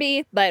for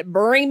Barbie, but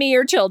bring me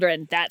your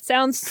children. That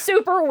sounds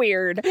super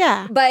weird.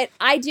 Yeah. But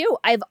I do.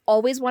 I've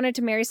always wanted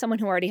to marry someone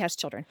who already has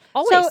children.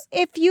 Always. So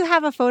if you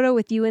have a photo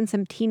with you and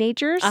some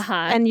teenagers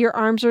and your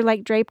arms are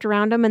like draped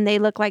around them and they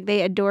look like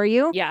they adore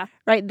you. Yeah.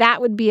 Right.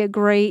 That would be a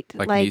great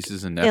like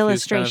nieces and nephews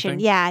illustration. Kind of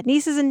thing? Yeah.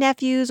 Nieces and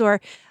nephews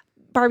or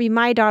Barbie,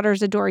 my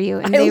daughters adore you.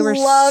 And I they were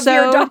love so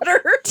your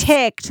daughters.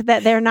 ticked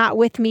that they're not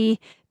with me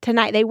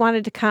tonight. They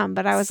wanted to come,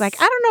 but I was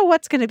like, I don't know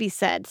what's going to be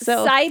said.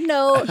 So side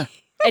note,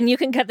 and you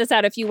can cut this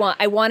out if you want.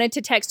 I wanted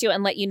to text you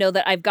and let you know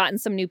that I've gotten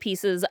some new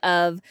pieces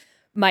of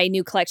my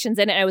new collections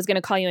in it. I was going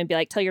to call you and be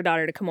like, tell your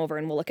daughter to come over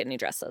and we'll look at new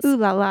dresses. Ooh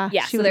la la.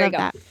 Yeah, she so would there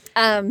love you go.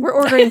 that. We're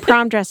ordering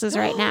prom dresses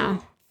right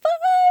now. Fun.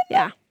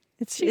 Yeah.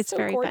 It's so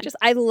very gorgeous.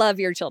 Fun. I love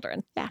your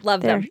children. Yeah.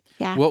 Love them.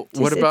 Yeah. Well,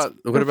 what about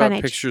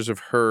fun pictures of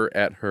her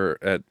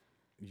at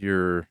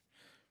your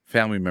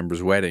family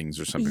members' weddings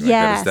or something like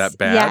that? Is that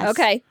bad? Yes.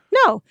 Okay.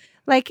 No.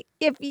 Like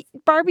if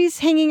Barbie's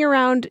hanging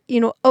around,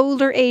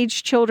 older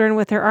age children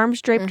with her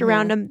arms draped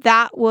around them,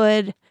 that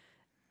would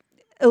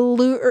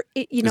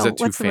Is that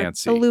too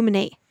fancy?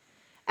 Illuminate.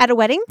 At a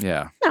wedding?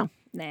 Yeah. No.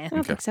 Nah. I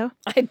don't think so.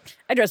 I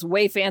dress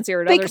way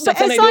fancier at other stuff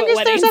than I as do long at as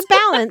weddings. there's a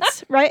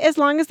balance, right? As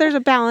long as there's a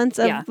balance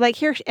of Yeah.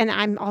 here, and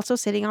I'm also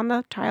sitting on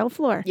the tile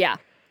floor. Yeah.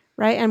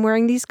 Right? I'm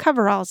wearing these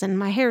coveralls and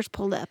my hair's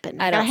pulled up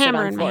and I got a don't sit hammer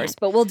on in my floors, hand.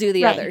 but we'll do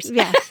the Right. others.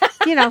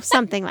 Yeah.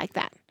 Something like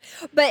that.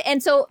 But,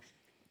 and so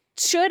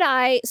so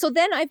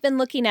then I've been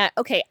looking at,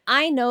 okay,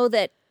 I know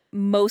that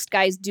most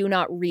guys do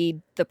not read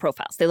the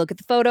profiles. They look at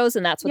the photos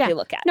and that's what they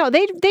look at. No,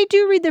 they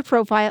do read the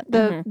profile,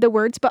 the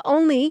words, but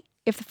only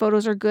if the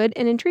photos are good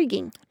and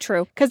intriguing.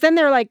 True. Because then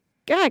they're like,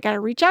 yeah, I got to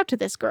reach out to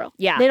this girl.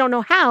 Yeah. They don't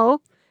know how.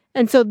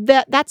 And so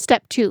that's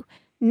step 2.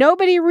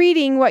 Nobody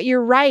reading what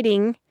you're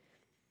writing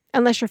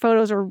unless your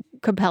photos are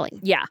compelling.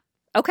 Yeah.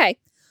 Okay.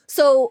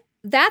 So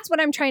that's what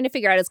I'm trying to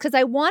figure out is because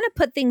I want to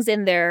put things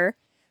in there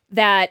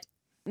that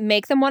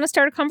make them want to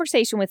start a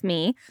conversation with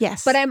me.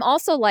 Yes. But I'm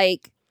also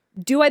like,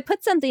 do I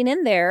put something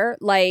in there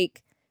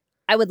like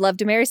I would love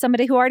to marry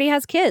somebody who already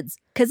has kids?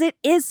 Because it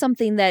is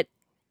something that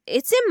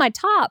it's in my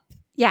top.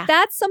 Yeah.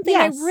 That's something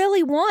I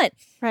really want.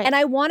 Right. And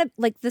I want to,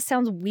 like, this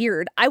sounds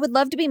weird. I would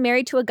love to be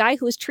married to a guy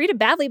who was treated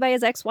badly by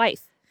his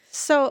ex-wife.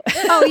 So,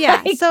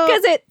 yeah. So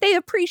because they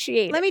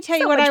appreciate it. Let me tell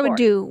you so what much I would more.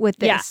 do with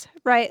this. Yeah.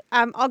 Right.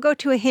 I'll go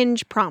to a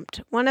Hinge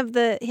prompt. One of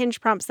the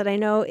Hinge prompts that I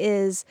know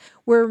is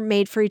we're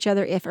made for each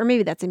other if, or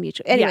maybe that's a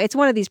mutual. Anyway, It's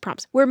one of these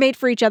prompts. We're made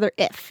for each other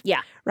if.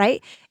 Yeah.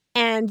 Right.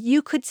 And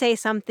you could say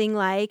something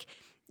like,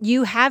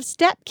 you have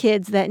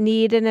stepkids that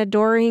need an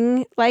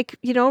adoring,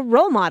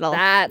 role model.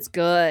 That's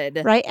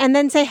good. Right. And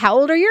then say, how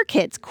old are your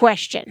kids?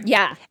 Question.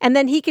 Yeah. And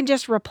then he can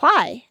just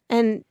reply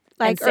and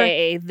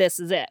say, this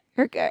is it.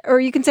 Or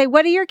you can say,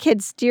 what are your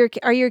kids?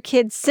 Are your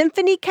kids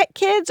symphony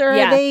kids or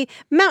are they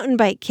mountain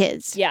bike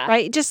kids? Yeah.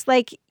 Right. Just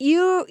like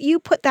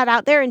you put that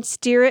out there and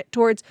steer it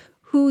towards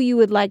who you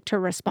would like to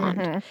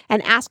respond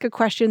and ask a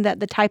question that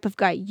the type of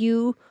guy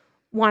you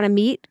want to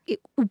meet,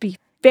 it would be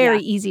very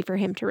easy for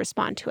him to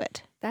respond to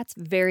it. That's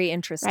very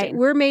interesting. Right.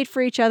 We're made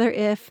for each other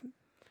if,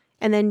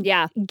 and then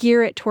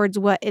gear it towards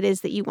what it is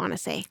that you want to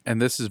say.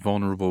 And this is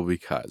vulnerable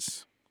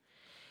because?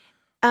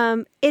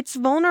 It's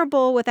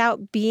vulnerable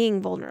without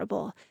being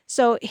vulnerable.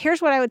 So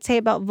here's what I would say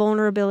about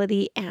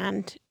vulnerability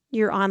and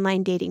your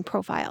online dating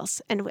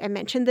profiles. And I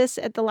mentioned this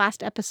at the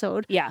last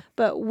episode. Yeah.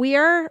 But we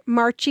are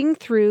marching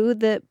through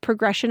the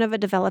progression of a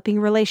developing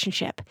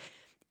relationship.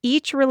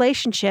 Each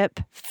relationship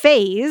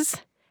phase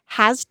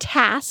has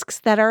tasks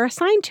that are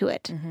assigned to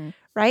it,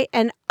 right?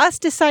 And us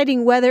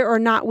deciding whether or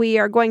not we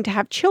are going to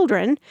have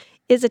children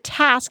is a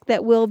task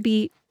that will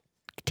be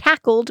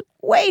tackled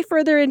way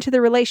further into the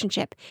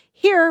relationship.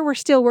 Here, we're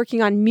still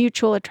working on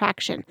mutual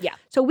attraction. Yeah.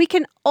 So we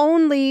can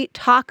only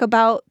talk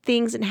about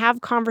things and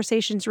have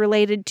conversations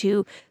related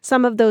to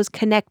some of those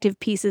connective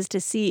pieces to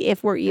see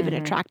if we're even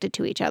attracted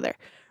to each other,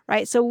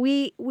 right? So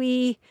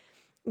we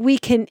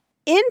can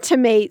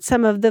intimate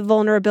some of the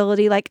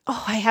vulnerability, like,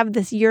 oh, I have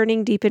this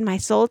yearning deep in my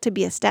soul to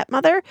be a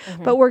stepmother,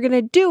 but we're going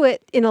to do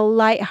it in a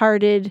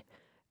lighthearted,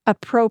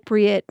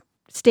 appropriate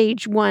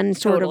stage 1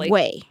 sort of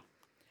way.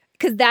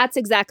 Because that's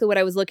exactly what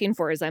I was looking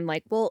for is I'm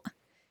like, well,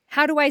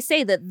 how do I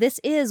say that this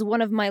is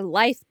one of my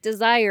life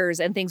desires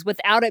and things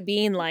without it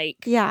being like...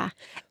 Yeah.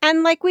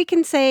 And like we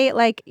can say,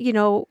 like,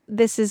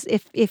 this is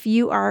if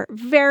you are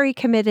very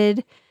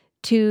committed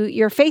to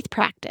your faith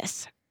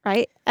practice,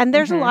 right? And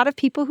there's a lot of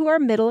people who are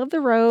middle of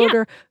the road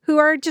or who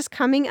are just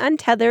coming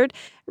untethered,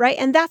 right?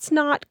 And that's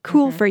not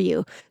cool for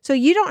you. So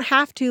you don't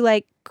have to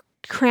like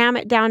cram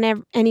it down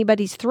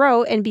anybody's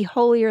throat and be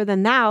holier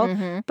than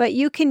thou, but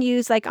you can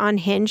use like on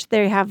Hinge,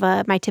 they have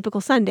My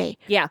Typical Sunday.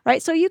 Yeah.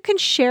 Right? So you can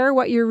share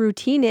what your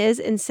routine is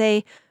and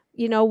say,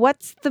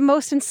 what's the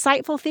most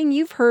insightful thing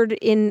you've heard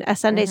in a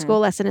Sunday school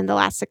lesson in the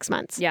last 6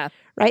 months? Yeah.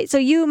 Right. So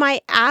you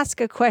might ask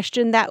a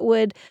question that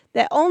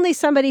only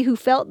somebody who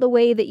felt the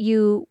way that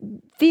you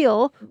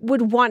feel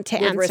would want to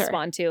answer.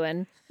 Respond to.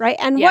 And right.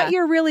 And what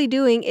you're really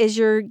doing is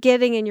you're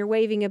getting and you're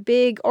waving a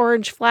big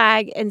orange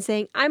flag and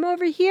saying, I'm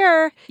over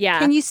here. Yeah.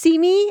 Can you see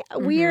me?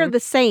 We are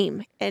the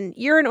same. And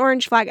you're an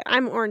orange flag and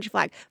I'm an orange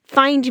flag.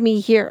 Find me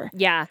here.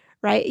 Yeah.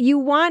 Right? You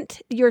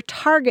want your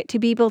target to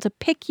be able to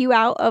pick you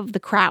out of the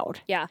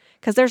crowd. Yeah.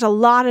 Because there's a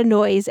lot of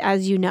noise,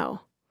 as you know.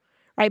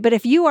 Right? But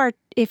if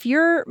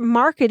your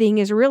marketing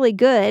is really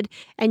good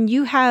and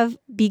you have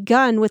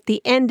begun with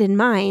the end in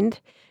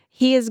mind,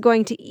 he is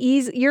going to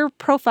your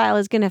profile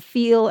is going to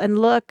feel and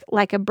look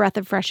like a breath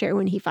of fresh air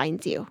when he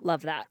finds you.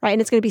 Love that. Right?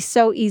 And it's going to be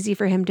so easy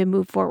for him to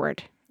move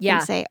forward. Yeah.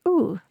 And say,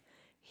 ooh,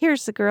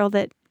 here's the girl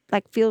that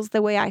feels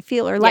the way I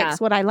feel or likes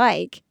what I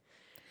like.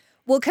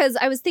 Well, because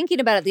I was thinking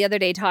about it the other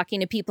day, talking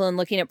to people and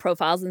looking at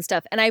profiles and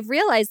stuff, and I've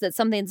realized that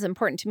something that's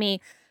important to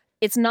me,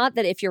 it's not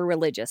that if you're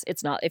religious,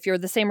 it's not if you're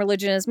the same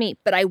religion as me,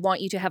 but I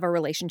want you to have a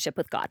relationship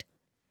with God.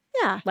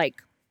 Yeah.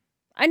 Like,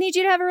 I need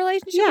you to have a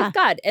relationship with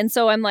God. And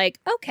so I'm like,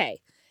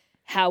 okay,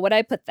 how would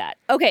I put that?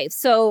 Okay,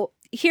 so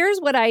here's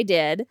what I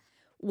did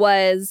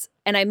was,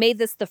 and I made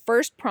this the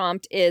first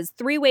prompt is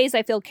 3 ways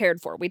I feel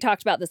cared for. We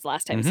talked about this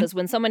last time. It says,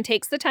 when someone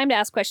takes the time to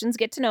ask questions,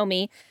 get to know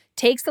me,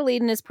 takes the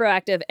lead and is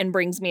proactive, and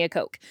brings me a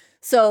Coke.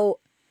 So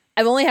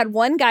I've only had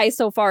one guy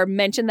so far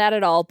mention that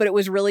at all, but it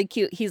was really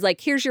cute. He's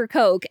like, here's your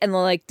Coke. And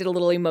then did a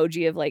little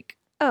emoji of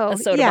a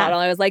soda bottle.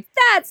 I was like,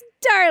 that's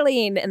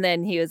darling. And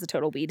then he was a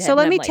total weed head. So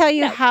let me tell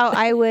you how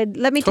I would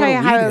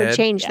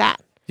change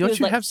that. Don't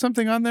you have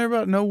something on there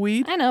about no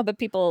weed? I know, but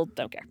people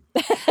don't care.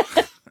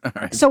 All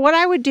right. So what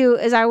I would do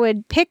is I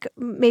would pick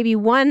maybe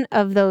one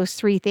of those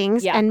 3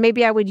 things and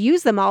maybe I would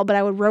use them all, but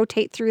I would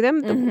rotate through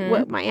them,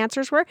 what my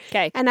answers were.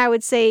 Okay. And I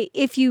would say,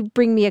 if you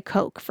bring me a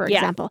Coke, for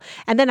example.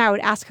 And then I would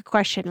ask a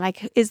question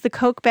like, is the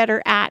Coke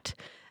better at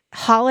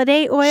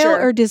Holiday Oil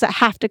or does it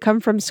have to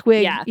come from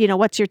Swig? Yeah.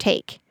 What's your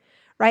take?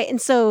 Right.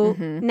 And so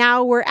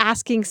now we're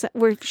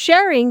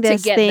sharing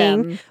this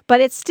thing,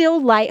 but it's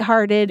still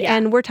lighthearted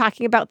and we're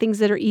talking about things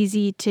that are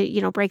easy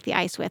to, break the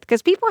ice with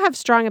because people have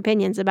strong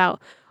opinions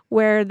about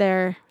where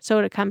their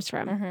soda comes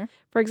from.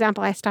 For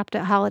example, I stopped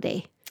at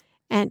Holiday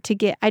and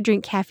I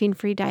drink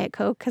caffeine-free Diet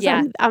Coke because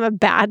I'm a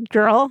bad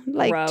girl,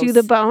 to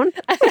the bone.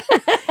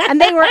 And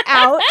they were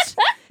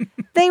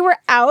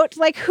out.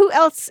 Like, who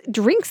else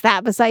drinks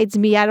that besides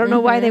me? I don't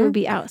know why they would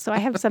be out. So I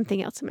have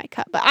something else in my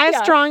cup. But I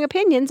have strong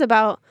opinions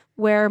about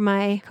where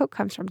my Coke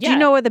comes from. Do you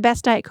know where the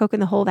best Diet Coke in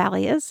the whole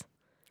valley is?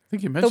 I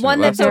think you mentioned the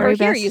one that's last over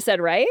time. here, you said,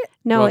 right?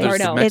 No, it's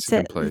the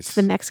Mexican place. It's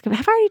the Mexican.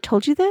 Have I already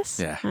told you this?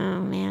 Yeah.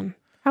 Oh, man.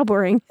 How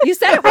boring. You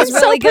said it was I'm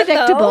really so good,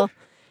 predictable. Though.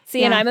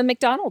 See, and I'm a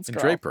McDonald's And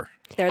girl. Draper.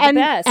 They're the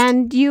best.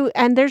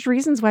 And there's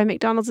reasons why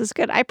McDonald's is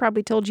good. I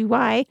probably told you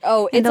why.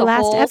 Oh, in it's the a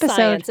last whole episode.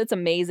 science. It's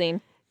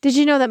amazing. Did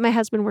you know that my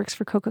husband works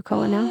for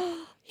Coca-Cola now?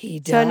 He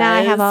does. So now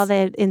I have all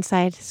the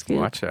inside scoop.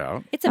 Watch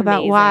out. It's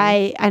about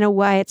amazing. I know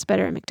why it's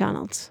better at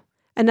McDonald's.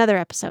 Another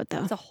episode,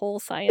 though. It's a whole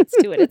science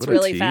to it. It's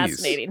really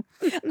fascinating.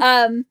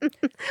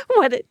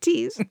 What a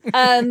tease.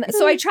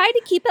 So I try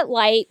to keep it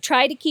light,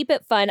 try to keep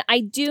it fun. I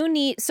do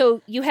need,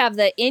 so you have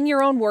the in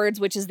your own words,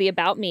 which is the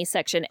about me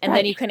section, and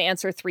then you can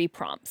answer 3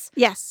 prompts.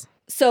 Yes.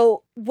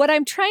 So what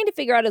I'm trying to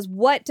figure out is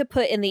what to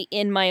put in the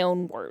in my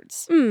own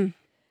words.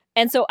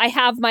 And so I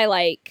have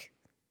my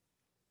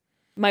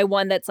my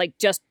one that's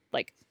just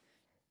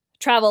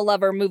travel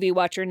lover, movie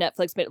watcher,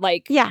 Netflix,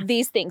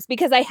 these things,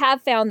 because I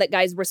have found that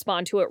guys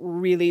respond to it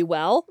really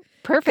well.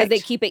 Perfect. Because they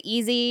keep it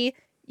easy.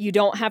 You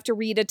don't have to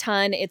read a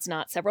ton. It's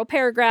not several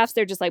paragraphs.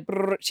 They're just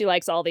she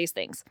likes all these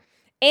things.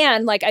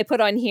 And I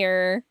put on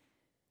here,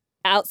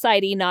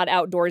 outsidey, not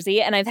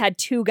outdoorsy. And I've had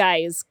 2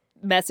 guys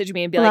message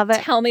me and be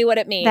tell me what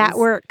it means. That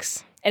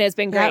works. And it's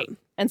been great.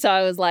 And so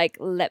I was like,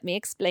 let me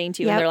explain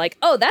to you. And they're like,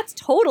 oh, that's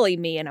totally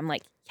me. And I'm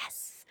like,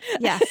 yes.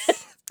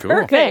 Yes. Cool.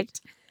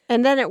 Perfect.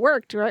 And then it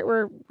worked, right?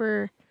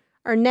 We're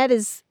our net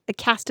is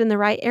cast in the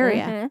right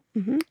area.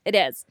 It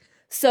is.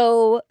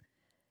 So,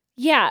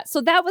 yeah.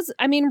 So that was,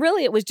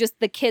 really it was just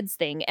the kids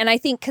thing. And I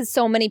think because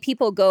so many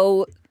people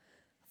go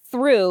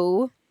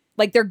through,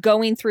 they're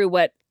going through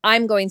what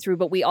I'm going through,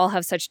 but we all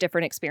have such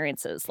different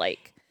experiences.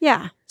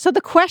 Yeah. So the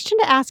question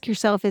to ask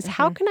yourself is,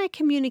 how can I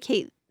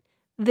communicate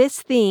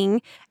this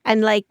thing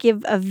and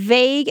give a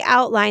vague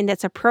outline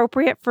that's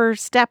appropriate for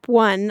step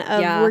 1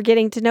 of we're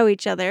getting to know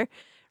each other,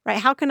 right?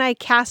 How can I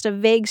cast a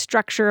vague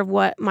structure of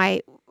what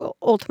my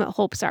ultimate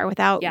hopes are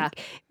without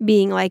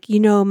being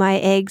my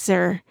eggs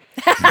are,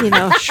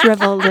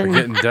 shriveled and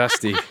getting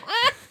dusty.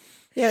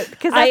 Yeah,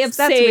 because I have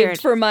saved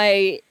weird. for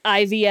my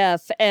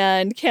IVF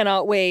and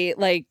cannot wait.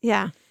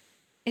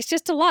 It's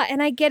just a lot.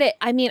 And I get it.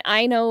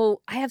 I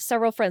know I have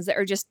several friends that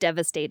are just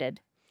devastated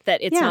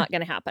that it's not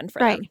going to happen for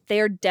them. They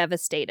are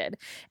devastated.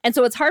 And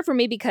so it's hard for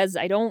me because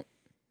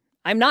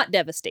I'm not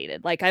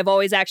devastated. I've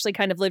always actually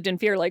kind of lived in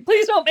fear.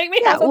 Please don't make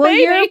me have a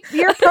baby.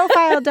 Your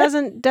profile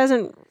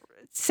doesn't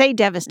say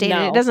devastated.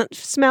 No. It doesn't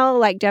smell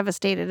like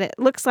devastated. It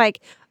looks like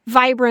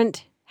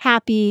vibrant,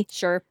 happy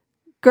Sure.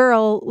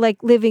 girl,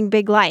 like living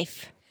big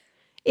life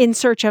in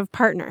search of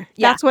partner.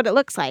 Yeah. That's what it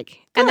looks like.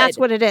 And that's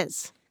what it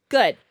is.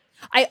 Good.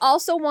 I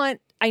also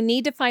I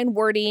need to find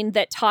wording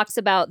that talks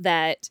about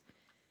that.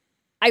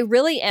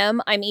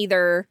 I'm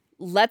either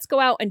let's go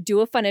out and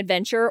do a fun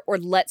adventure or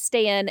let's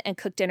stay in and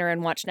cook dinner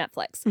and watch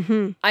Netflix.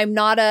 Mm-hmm. I'm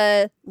not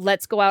a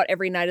let's go out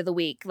every night of the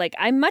week. Like,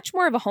 I'm much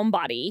more of a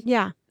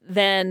homebody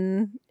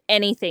than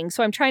anything.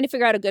 So I'm trying to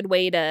figure out a good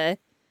way to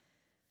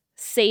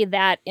say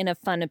that in a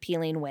fun,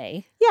 appealing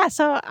way. Yeah.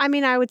 So, I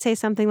mean, I would say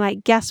something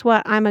like, guess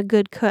what? I'm a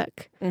good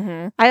cook.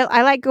 Mm-hmm.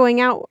 I like going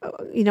out,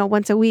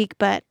 once a week,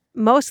 but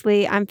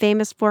mostly I'm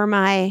famous for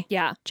my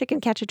chicken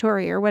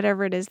cacciatore or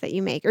whatever it is that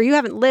you make. Or you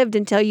haven't lived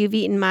until you've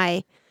eaten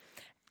my...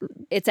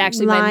 It's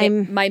actually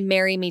my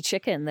Marry Me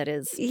chicken that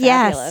is fabulous.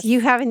 Yes, you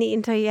haven't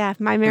eaten until,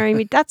 my Marry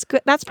Me. That's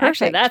good. That's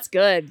perfect. Actually, that's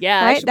good.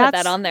 Yeah, right? I should put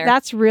that on there.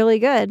 That's really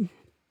good.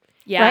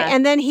 Yeah. Right?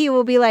 And then he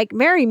will be like,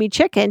 marry me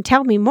chicken,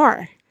 tell me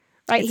more.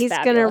 Right? He's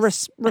going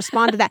to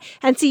respond to that.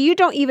 And see, you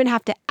don't even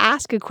have to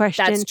ask a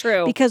question. That's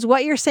true. Because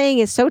what you're saying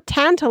is so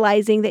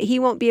tantalizing that he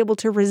won't be able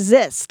to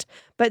resist,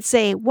 but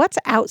say, what's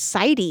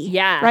outsidey?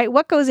 Yeah. Right?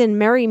 What goes in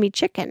marry me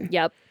chicken?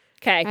 Yep.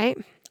 Okay. Right?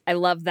 I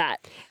love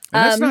that.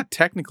 And that's not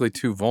technically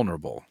too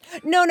vulnerable.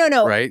 No.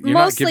 Right? You're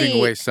not giving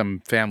away some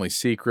family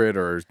secret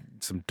or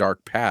some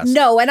dark past.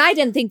 No, and I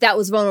didn't think that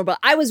was vulnerable.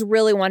 I was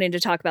really wanting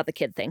to talk about the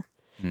kid thing.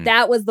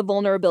 That was the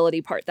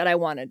vulnerability part that I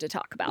wanted to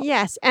talk about.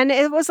 Yes. And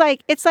it was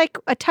like, it's like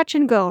a touch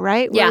and go,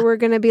 right? Where we're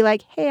going to be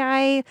like, hey,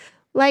 I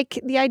like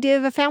the idea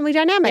of a family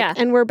dynamic. Yeah.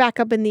 And we're back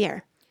up in the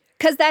air.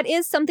 Because that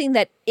is something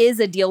that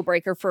is a deal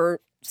breaker for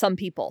some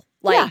people.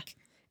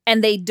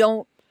 And they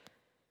don't,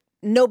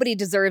 nobody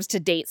deserves to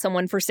date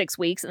someone for 6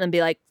 weeks and then be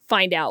like,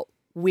 find out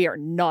we are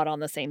not on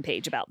the same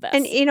page about this.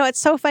 And, it's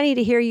so funny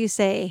to hear you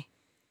say,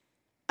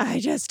 I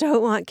just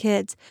don't want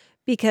kids.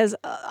 Because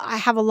I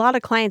have a lot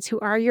of clients who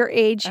are your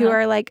age who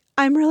are like,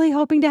 I'm really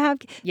hoping to have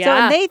kids. Yeah. So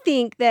and they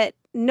think that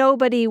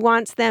nobody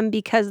wants them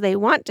because they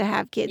want to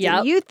have kids. Yep.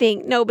 And you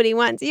think nobody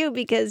wants you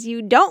because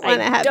you don't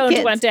want to have kids.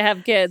 Don't want to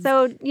have kids.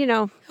 So,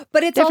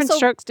 but it's different also,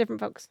 strokes, different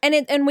folks.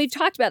 And we've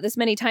talked about this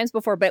many times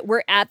before, but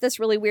we're at this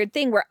really weird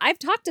thing where I've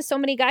talked to so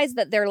many guys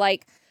that they're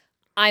like,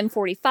 I'm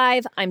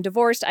 45, I'm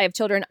divorced, I have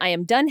children, I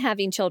am done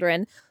having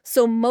children.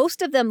 So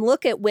most of them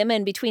look at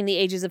women between the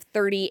ages of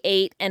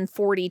 38 and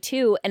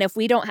 42. And if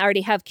we don't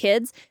already have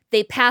kids,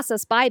 they pass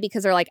us by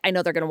because they're like, I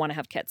know they're going to want to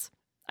have kids.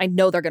 I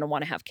know they're going to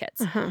want to have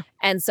kids. Uh-huh.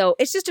 And so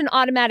it's just an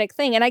automatic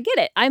thing. And I get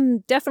it. I'm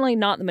definitely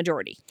not the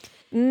majority.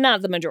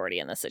 Not the majority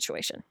in this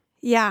situation.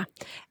 Yeah.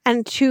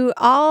 And to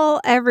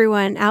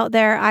everyone out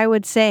there, I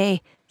would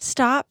say,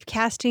 stop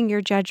casting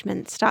your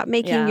judgment. Stop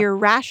making your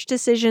rash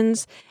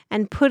decisions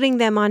and putting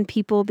them on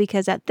people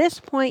because at this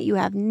point you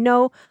have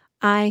no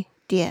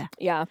idea.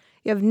 Yeah.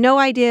 You have no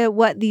idea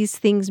what these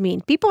things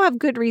mean. People have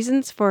good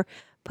reasons for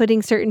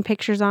putting certain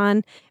pictures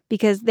on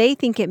because they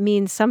think it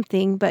means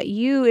something, but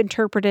you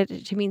interpret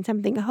it to mean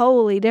something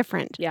wholly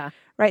different. Yeah.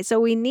 Right? So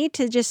we need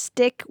to just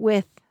stick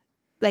with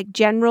like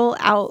general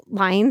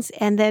outlines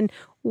and then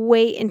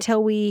wait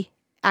until we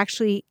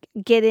actually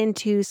get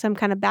into some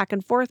kind of back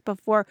and forth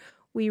before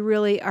we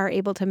really are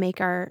able to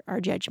make our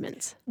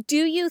judgments. Do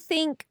you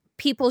think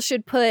people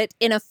should put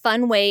in a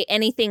fun way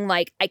anything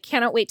like, I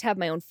cannot wait to have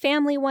my own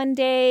family one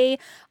day.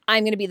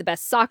 I'm going to be the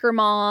best soccer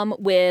mom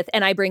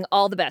and I bring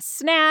all the best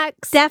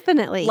snacks.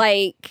 Definitely.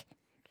 Like,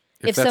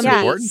 if that's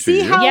important to see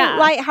you. how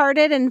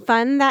lighthearted and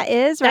fun that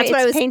is, right? That's what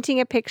I was painting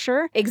a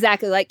picture.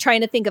 Exactly. Like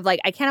trying to think of like,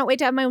 I cannot wait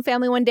to have my own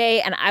family one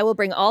day and I will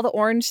bring all the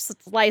orange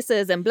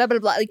slices and blah, blah,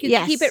 blah. Like you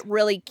keep it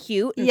really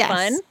cute and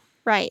fun.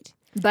 Right.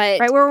 But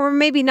where we're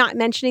maybe not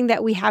mentioning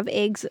that we have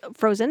eggs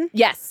frozen.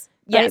 Yes.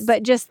 Right? Yes.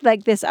 But just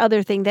like this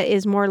other thing that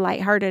is more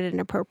lighthearted and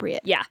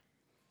appropriate. Yeah.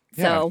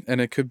 Yeah. So, and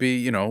it could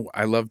be,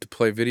 I love to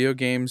play video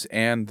games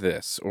and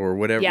this or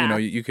whatever. Yeah.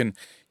 You can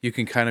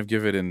kind of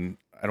give it in,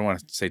 I don't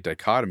want to say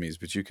dichotomies,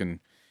 but you can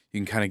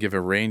kind of give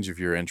a range of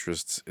your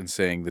interests in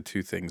saying the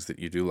two things that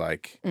you do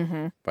like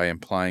by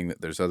implying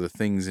that there's other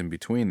things in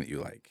between that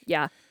you like.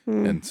 Yeah.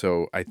 And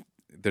so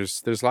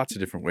there's lots of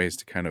different ways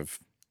to kind of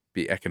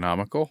be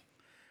economical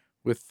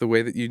with the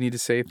way that you need to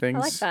say things.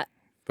 I like that.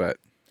 But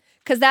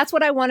because that's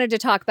what I wanted to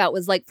talk about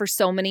was like for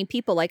so many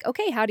people, like,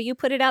 okay, how do you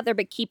put it out there,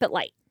 but keep it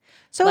light?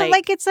 So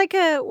like it's like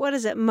what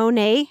is it,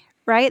 Monet,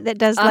 right? That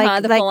does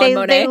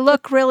they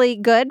look really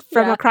good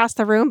from across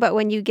the room, but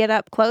when you get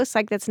up close,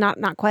 like that's not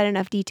quite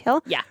enough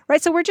detail. Yeah.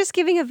 Right. So we're just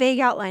giving a vague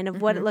outline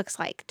of what it looks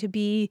like to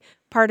be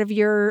part of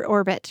your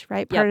orbit,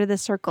 right? Part of the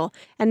circle.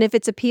 And if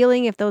it's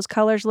appealing, if those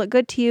colors look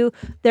good to you,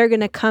 they're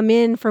going to come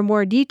in for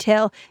more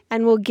detail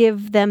and we'll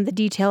give them the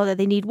detail that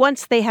they need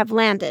once they have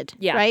landed,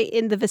 right?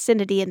 In the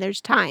vicinity and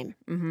there's time.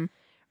 Mm-hmm.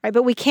 Right.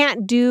 But we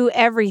can't do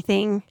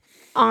everything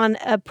on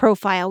a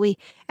profile.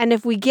 And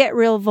if we get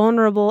real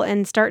vulnerable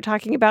and start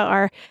talking about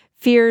our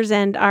fears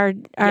and our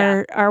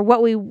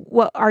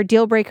what our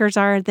deal breakers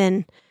are,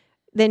 then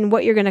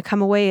what you're going to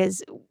come away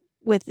is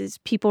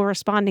people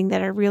responding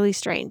that are really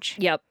strange.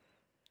 Yep.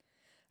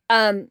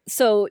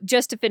 So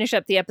just to finish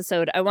up the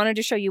episode, I wanted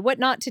to show you what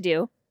not to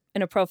do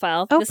in a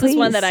profile. Oh, This is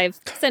one please. that I've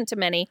sent to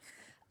many.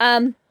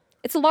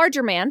 It's a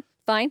larger man.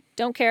 Fine.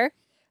 Don't care.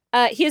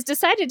 He has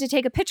decided to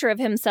take a picture of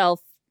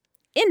himself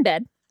in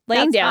bed,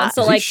 laying That's down. hot.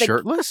 So Is like he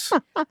shirtless?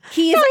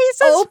 he is No, he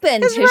says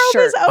opened his his robe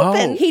shirt. is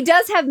open. Oh. He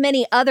does have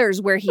many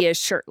others where he is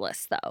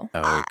shirtless, though.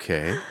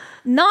 Okay.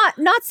 Not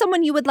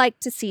someone you would like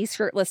to see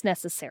shirtless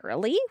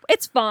necessarily.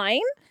 It's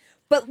fine,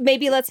 but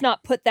maybe let's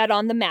not put that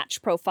on the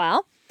Match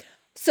profile.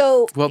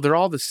 So Well, they're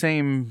all the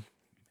same,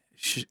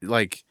 zone,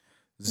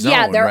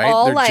 Yeah, they're right?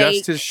 all they're like-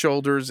 just his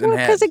shoulders and Well,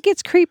 head. because it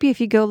gets creepy if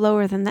you go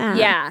lower than that.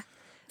 yeah,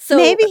 so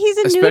Maybe he's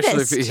a Especially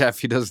nudist. if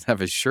he doesn't have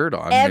his shirt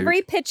on.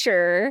 every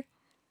picture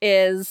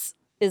is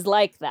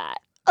like that.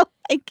 Oh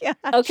my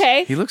god.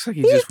 Okay. He looks like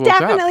he He's just woke up.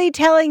 definitely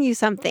telling you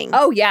something.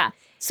 Oh yeah.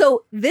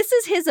 So this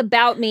is his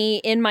about me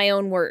in my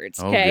own words.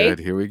 Oh, Okay. good.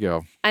 Here we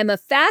go. I'm a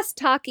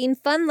fast-talking,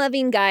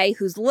 fun-loving guy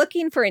who's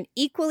looking for an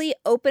equally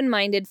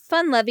open-minded,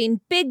 fun-loving,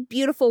 big,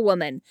 beautiful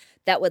woman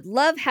that would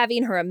love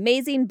having her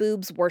amazing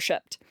boobs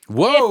worshipped.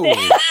 Whoa.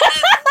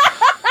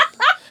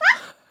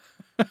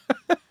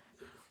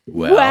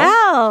 Well,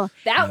 Wow.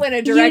 That went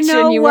a direction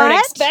know you weren't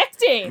what?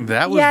 expecting.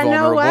 that was Yeah,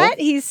 vulnerable. know what?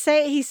 He's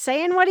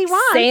saying what he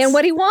wants. Saying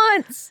what he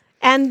wants.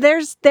 And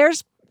there's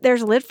a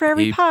lid for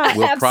every He pot.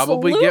 will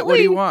probably get what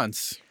he Absolutely.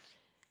 wants.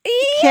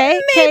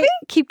 Okay,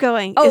 keep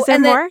going. Oh, Is there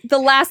and then more? the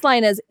last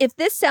line is, if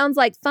this sounds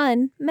like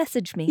fun,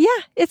 message me.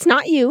 Yeah, it's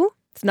not you,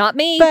 It's not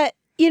me. but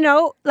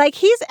like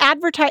he's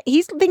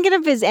thinking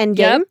of his end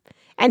game. Yep.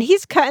 And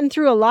he's cutting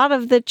through a lot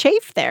of the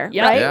chafe there,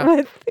 Yep. right?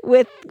 Yeah.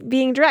 With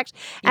being direct.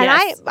 And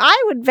Yes.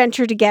 I would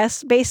venture to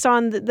guess, based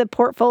on the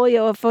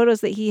portfolio of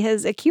photos that he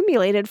has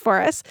accumulated for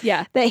us,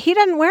 yeah. that he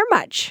doesn't wear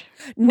much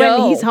No.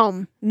 when he's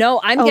home. No,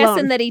 I'm Alone.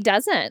 guessing that he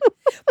doesn't.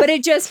 But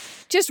it just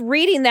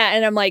reading that,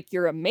 and I'm like,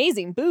 your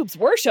amazing boobs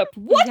worship.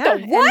 What Yeah,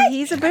 the what? and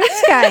he's a boobs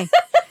guy.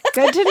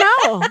 Good to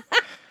know.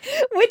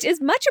 Which is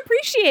much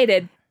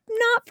appreciated.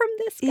 Not from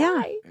this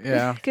guy. Yeah.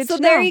 Yeah. Good So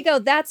to there know. you go.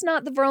 That's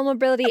not the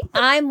vulnerability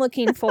I'm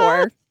looking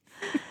for.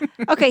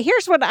 Okay,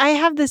 here's what I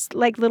have, this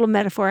like little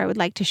metaphor I would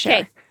like to share.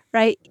 Okay.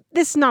 Right?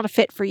 This is not a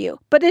fit for you,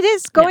 but it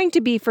is going to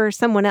be for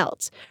someone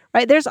else,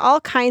 right? There's so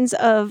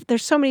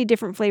many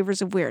different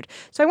flavors of weird.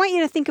 So I want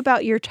you to think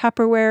about your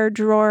Tupperware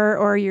drawer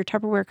or your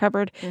Tupperware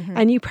cupboard,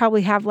 and you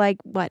probably have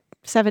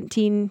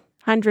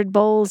 1,700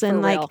 bowls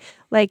and For real.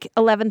 like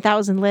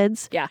 11,000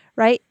 lids. Yeah.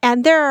 Right?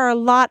 And there are a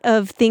lot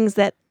of things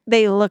that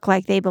they look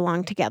like they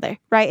belong together,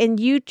 right? And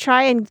you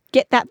try and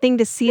get that thing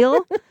to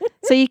seal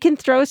so you can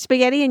throw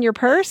spaghetti in your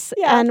purse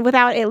and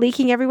without it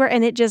leaking everywhere,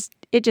 and it just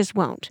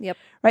won't. Yep.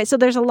 Right? So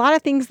there's a lot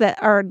of things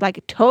that are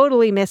like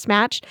totally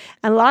mismatched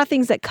and a lot of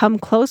things that come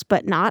close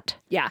but not.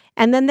 Yeah.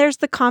 And then there's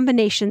the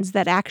combinations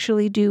that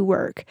actually do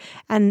work.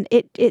 And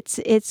it's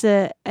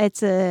a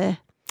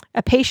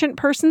patient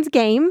person's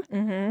game.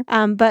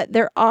 Mm-hmm. But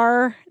there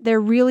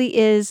really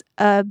is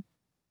a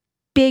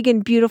big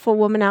and beautiful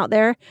woman out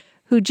there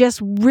who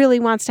just really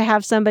wants to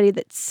have somebody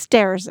that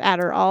stares at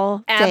her all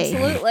day.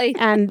 Absolutely.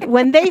 And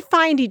when they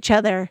find each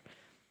other,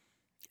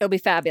 It'll be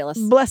fabulous.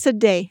 blessed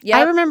day. Yep.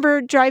 I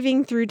remember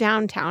driving through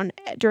downtown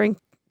during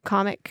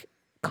Comic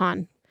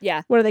Con.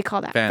 Yeah. What do they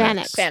call that?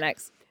 Fanex.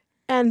 Fanex.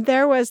 And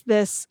there was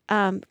this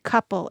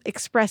couple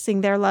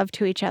expressing their love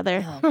to each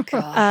other. Oh,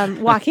 God.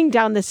 Walking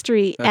down the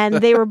street, and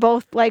they were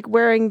both like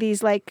wearing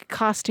these like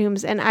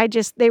costumes, and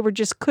they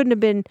couldn't have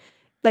been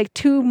like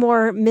two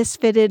more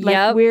misfitted, like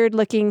Yep. weird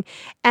looking,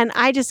 and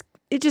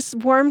it just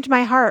warmed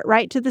my heart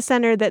right to the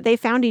center that they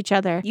found each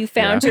other. You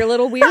found your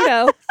little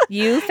weirdo.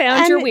 You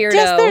found your weirdo.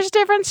 Just there's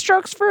different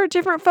strokes for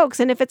different folks,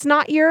 and if it's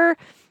not your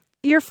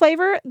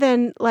flavor,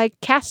 then like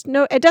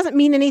it doesn't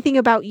mean anything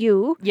about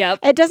you. Yep.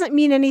 It doesn't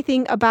mean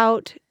anything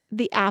about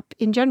the app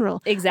in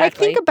general. Exactly. Like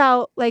think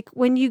about like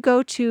when you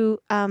go to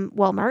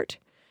Walmart,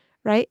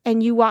 right?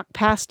 And you walk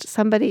past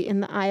somebody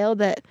in the aisle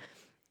that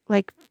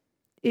like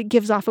it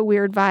gives off a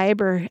weird vibe,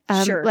 or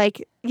Sure.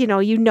 like,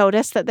 you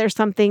notice that there's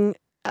something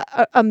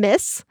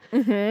amiss.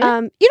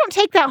 Mm-hmm. You don't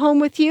take that home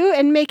with you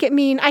and make it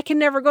mean I can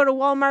never go to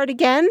Walmart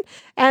again.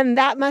 And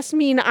that must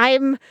mean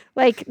I'm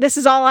like, this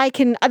is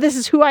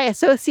who I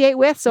associate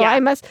with. So Yeah. I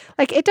must,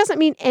 like, it doesn't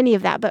mean any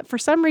of that. But for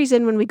some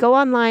reason, when we go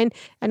online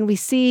and we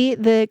see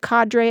the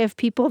cadre of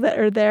people that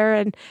are there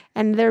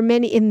and there are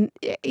many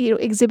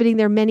exhibiting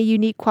their many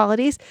unique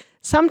qualities,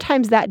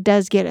 sometimes that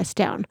does get us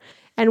down.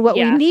 And what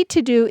we Yeah. need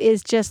to do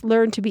is just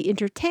learn to be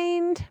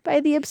entertained by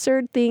the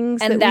absurd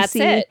things And that that's we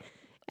see. it.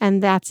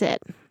 And that's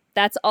it.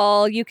 That's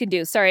all you can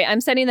do. Sorry,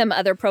 I'm sending them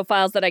other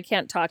profiles that I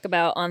can't talk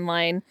about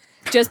online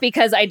just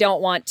because I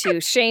don't want to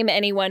shame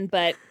anyone,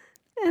 but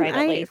And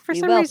privately, for we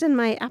some will. reason,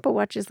 my Apple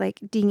Watch is like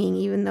dinging,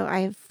 even though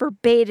I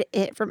forbade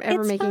it from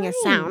ever It's making a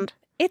fine. sound.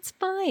 It's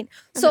fine.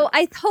 So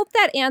I hope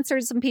that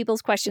answers some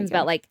people's questions There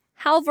you about like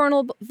how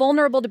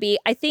vulnerable to be.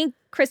 I think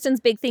Kristen's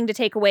big thing to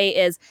take away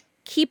is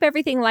keep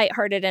everything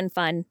lighthearted and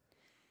fun.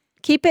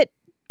 Keep it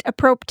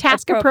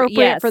task appropriate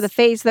yes. for the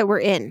phase that we're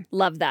in.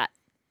 Love that.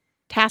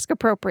 Task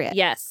appropriate.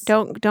 Yes.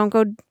 Don't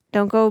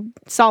go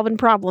solving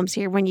problems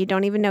here when you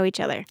don't even know each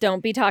other.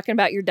 Don't be talking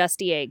about your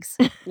dusty eggs.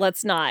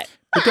 Let's not.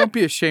 But don't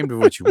be ashamed of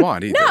what you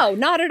want either. No,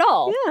 not at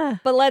all. Yeah.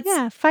 But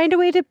let's find a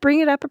way to bring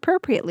it up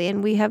appropriately.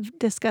 And we have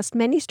discussed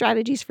many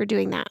strategies for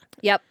doing that.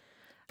 Yep.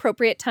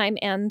 Appropriate time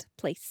and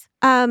place.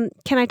 Can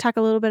I talk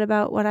a little bit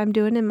about what I'm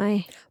doing in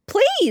my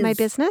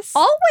business?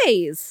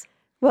 Always.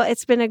 Well,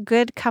 it's been a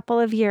good couple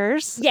of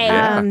years.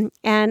 Yeah.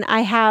 And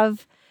I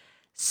have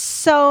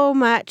so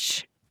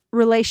much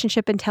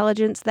relationship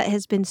intelligence that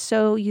has been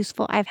so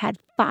useful. I've had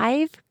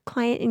 5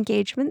 client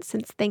engagements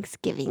since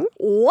Thanksgiving.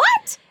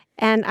 What?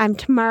 And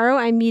tomorrow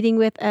I'm meeting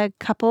with a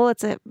couple.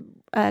 It's a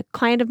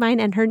client of mine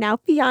and her now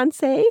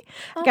fiance.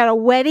 I got a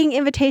wedding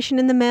invitation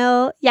in the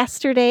mail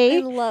yesterday. I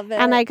love it.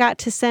 And I got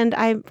to send,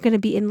 I'm going to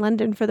be in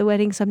London for the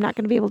wedding, so I'm not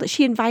going to be able to.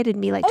 She invited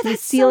me to the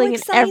sealing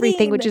and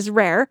everything, which is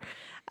rare.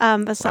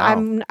 So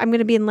I'm going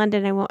to be in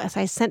London.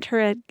 So I sent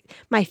her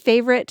my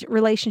favorite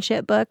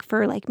relationship book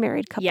for like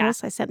married couples.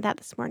 Yeah. I sent that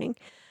this morning.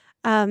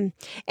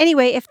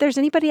 Anyway, if there's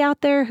anybody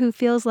out there who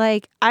feels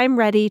like I'm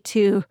ready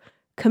to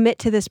commit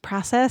to this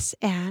process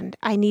and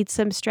I need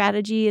some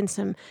strategy and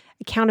some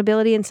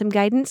accountability and some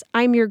guidance,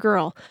 I'm your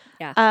girl.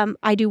 Yeah.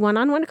 I do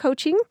one-on-one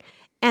coaching.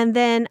 And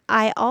then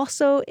I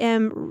also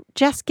am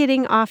just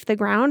getting off the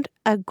ground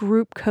a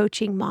group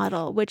coaching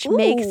model, which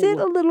makes it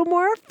a little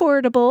more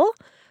affordable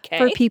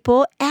for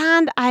people.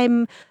 And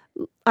I'm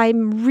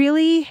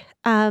really,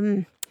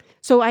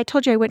 so I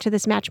told you I went to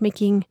this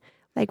matchmaking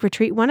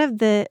retreat.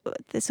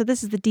 So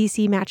this is the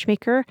DC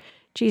matchmaker.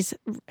 She's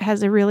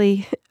has a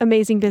really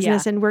amazing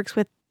business and works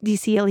with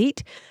DC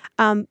Elite.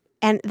 And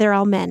they're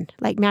all men.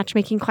 Like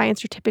matchmaking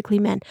clients are typically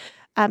men.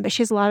 But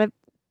she has a lot of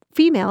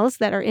females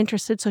that are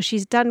interested. So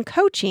she's done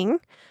coaching.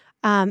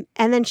 And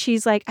then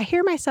she's like, I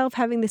hear myself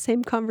having the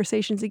same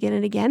conversations again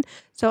and again.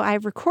 So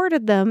I've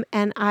recorded them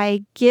and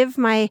I give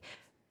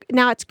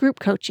now it's group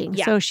coaching.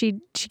 Yeah. So she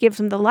gives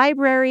them the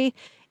library.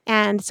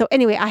 And so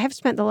anyway, I have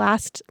spent the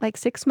last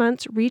 6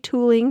 months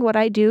retooling what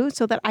I do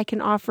so that I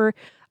can offer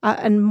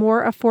a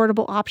more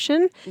affordable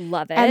option.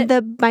 Love it.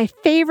 And my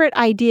favorite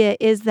idea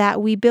is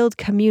that we build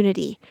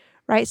community,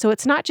 right? So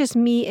it's not just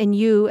me and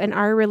you and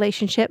our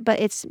relationship, but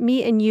it's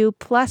me and you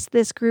plus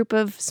this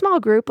small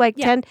group,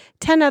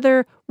 10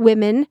 other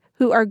women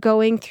who are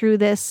going through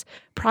this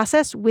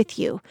process with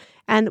you.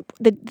 And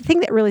the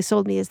thing that really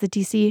sold me is the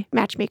DC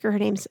matchmaker. Her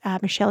name's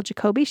Michelle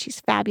Jacoby. She's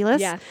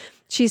fabulous. Yeah.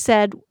 She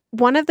said,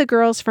 one of the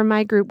girls from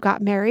my group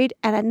got married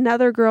and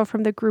another girl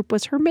from the group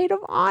was her maid of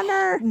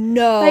honor.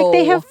 No.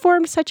 They have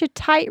formed such a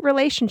tight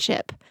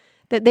relationship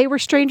that they were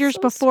strangers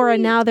before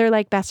and now they're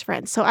best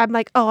friends. So I'm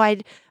like,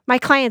 my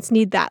clients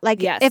need that.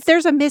 If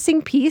there's a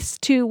missing piece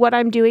to what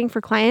I'm doing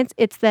for clients,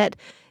 it's that,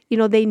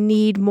 they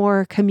need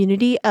more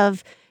community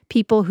of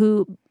people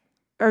who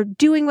are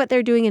doing what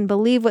they're doing and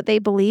believe what they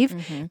believe.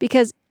 Mm-hmm.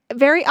 Because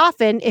very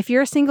often, if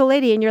you're a single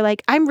lady and you're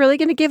like, I'm really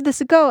going to give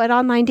this a go at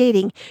online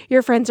dating,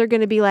 your friends are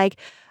going to be like,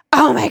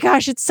 oh my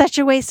gosh, it's such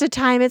a waste of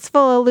time. It's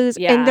full of lose.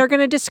 Yeah. And they're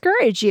going to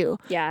discourage you.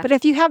 Yeah. But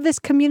if you have this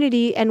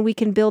community and we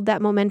can build that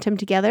momentum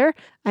together,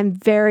 I'm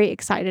very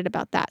excited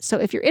about that. So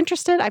if you're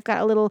interested, I've got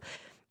a little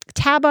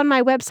tab on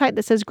my website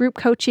that says group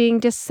coaching.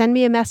 Just send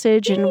me a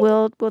message and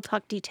we'll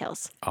talk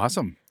details.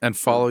 Awesome. And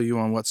follow you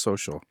on what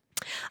social?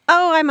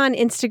 Oh, I'm on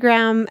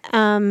Instagram.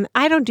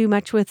 I don't do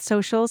much with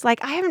socials. I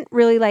haven't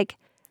really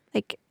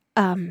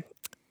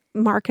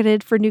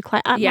marketed for new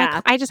clients.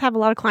 I just have a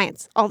lot of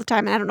clients all the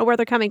time and I don't know where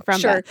they're coming from.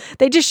 Sure.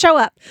 They just show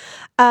up.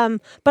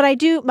 But I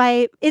do,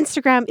 my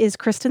Instagram is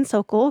Kristin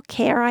Sokol,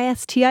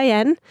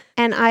 Kristin.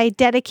 And I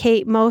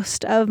dedicate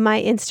most of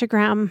my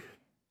Instagram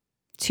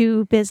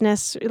to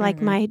business,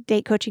 my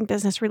date coaching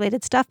business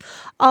related stuff.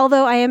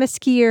 Although I am a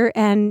skier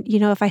and,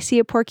 if I see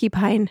a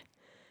porcupine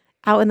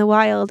out in the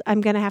wild, I'm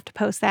going to have to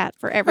post that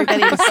for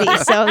everybody to see.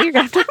 So you're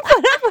going to have to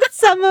put up with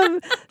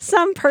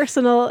some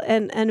personal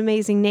and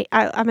amazing.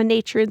 I'm a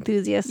nature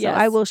enthusiast, so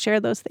I will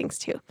share those things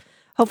too.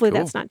 Hopefully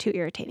that's not too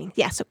irritating.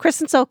 Yeah, so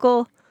Kristin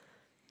Sokol,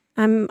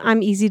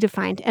 I'm easy to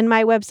find. And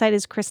my website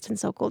is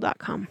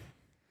kristinsokol.com.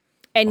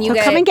 And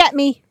come and get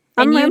me.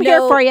 I'm here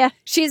for you.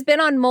 She's been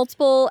on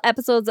multiple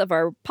episodes of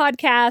our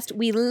podcast.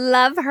 We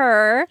love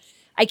her.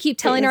 I keep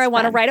telling her I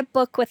want to write a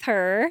book with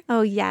her.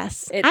 Oh,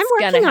 yes. I'm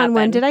working on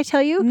one. Did I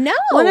tell you? No.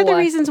 One of the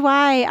reasons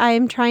why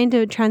I'm trying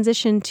to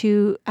transition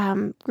to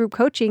group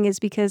coaching is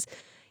because,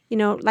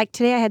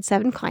 today I had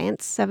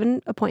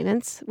 7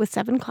 appointments with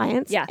 7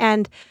 clients. Yeah.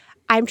 And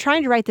I'm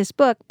trying to write this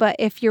book, but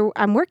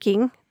I'm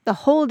working the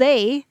whole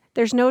day,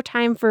 there's no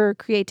time for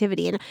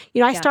creativity. And,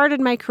 I started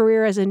my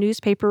career as a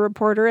newspaper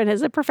reporter and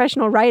as a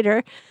professional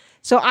writer.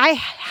 So I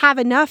have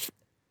enough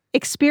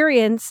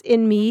experience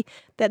in me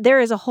that there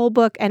is a whole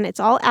book and it's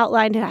all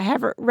outlined and I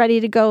have it ready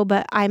to go,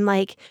 but I'm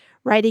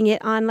writing it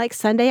on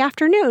Sunday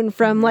afternoon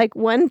from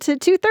 1 to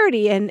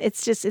 2:30 and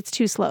it's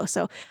too slow.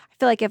 So I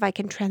feel like if I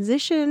can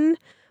transition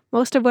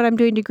most of what I'm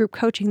doing to group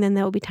coaching, then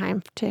there will be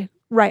time to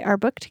write our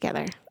book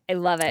together. I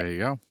love it. There you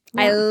go.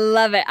 Yeah. I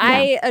love it. Yeah.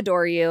 I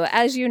adore you.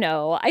 As you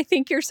know, I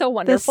think you're so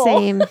wonderful.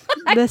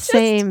 The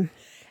same.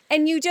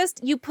 And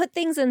you put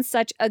things in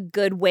such a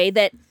good way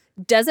that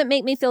doesn't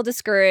make me feel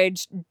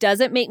discouraged,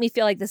 doesn't make me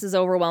feel like this is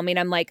overwhelming.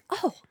 I'm like,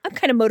 oh, I'm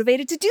kind of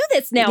motivated to do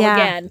this now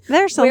again.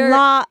 There's a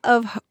lot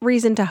of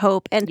reason to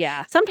hope. And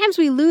sometimes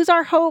we lose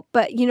our hope,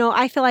 but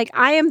I feel like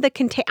I am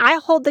I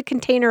hold the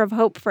container of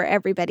hope for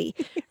everybody,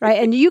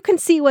 right? And you can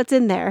see what's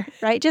in there,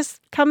 right?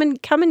 Just come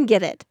and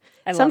get it.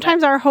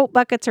 Sometimes our hope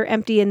buckets are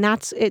empty, and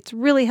it's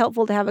really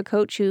helpful to have a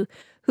coach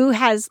who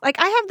has, like,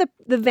 I have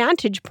the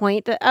vantage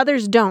point that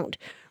others don't.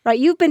 Right,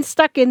 you've been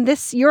stuck in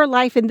your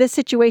life in this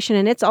situation,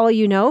 and it's all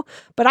you know.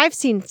 But I've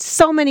seen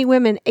so many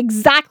women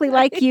exactly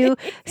like you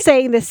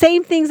saying the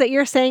same things that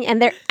you're saying,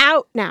 and they're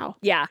out now.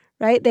 Yeah,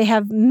 right. They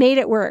have made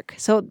it work.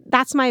 So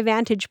that's my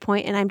vantage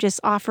point, and I'm just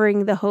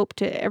offering the hope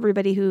to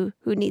everybody who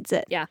needs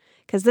it. Yeah,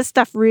 because this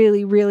stuff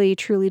really, really,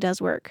 truly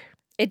does work.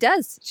 It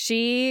does.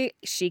 She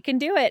can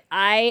do it.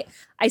 I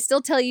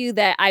still tell you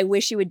that I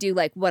wish you would do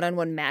like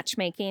one-on-one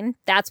matchmaking.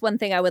 That's one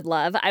thing I would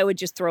love. I would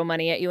just throw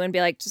money at you and be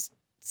like, just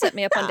set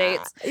me up on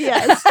dates.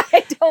 Yes.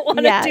 I don't want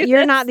to do you're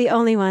this. not the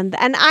only one.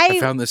 And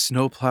I found the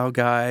snowplow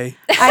guy.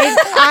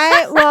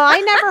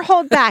 I never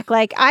hold back.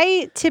 Like,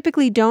 I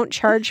typically don't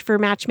charge for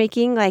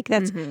matchmaking. Like,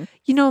 that's,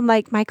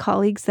 like my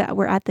colleagues that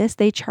were at this,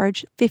 they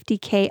charge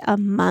 $50K a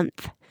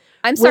month.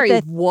 I'm sorry,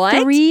 with a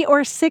what? 3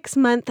 or 6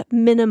 month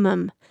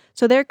minimum.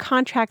 So their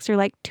contracts are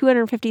like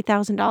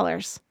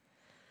 $250,000.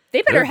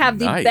 They better have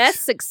the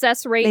best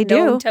success rate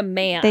known to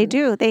man. They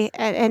do.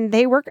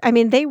 They work. I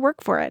mean, they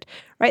work for it,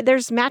 right?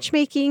 There's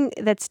matchmaking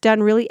that's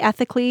done really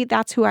ethically.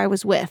 That's who I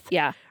was with.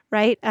 Yeah.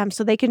 Right.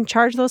 So they can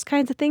charge those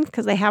kinds of things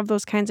because they have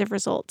those kinds of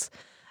results.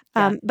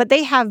 But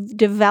they have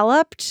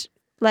developed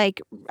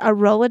like a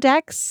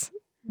Rolodex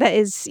that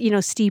is,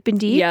 steep and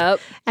deep. Yep.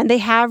 And they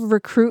have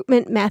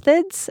recruitment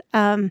methods.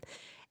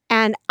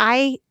 And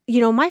I,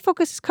 my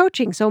focus is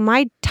coaching. So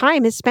my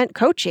time is spent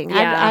coaching.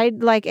 Yeah.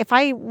 I'd like, if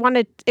I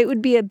wanted, it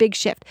would be a big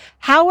shift.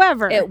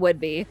 However. It would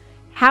be.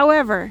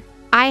 However,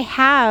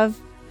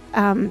 I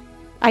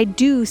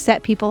do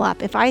set people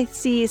up. If I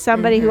see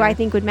somebody who I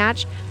think would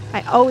match,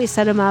 I always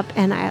set them up,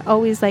 and I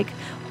always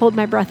hold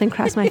my breath and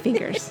cross my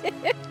fingers.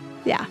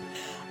 Yeah.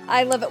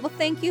 I love it. Well,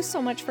 thank you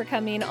so much for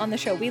coming on the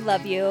show. We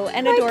love you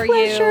and my adore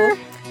pleasure. you.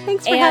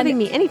 Thanks for having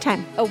me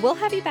anytime. Oh, we'll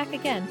have you back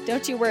again.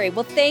 Don't you worry.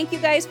 Well, thank you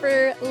guys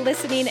for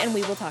listening, and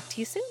we will talk to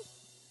you soon.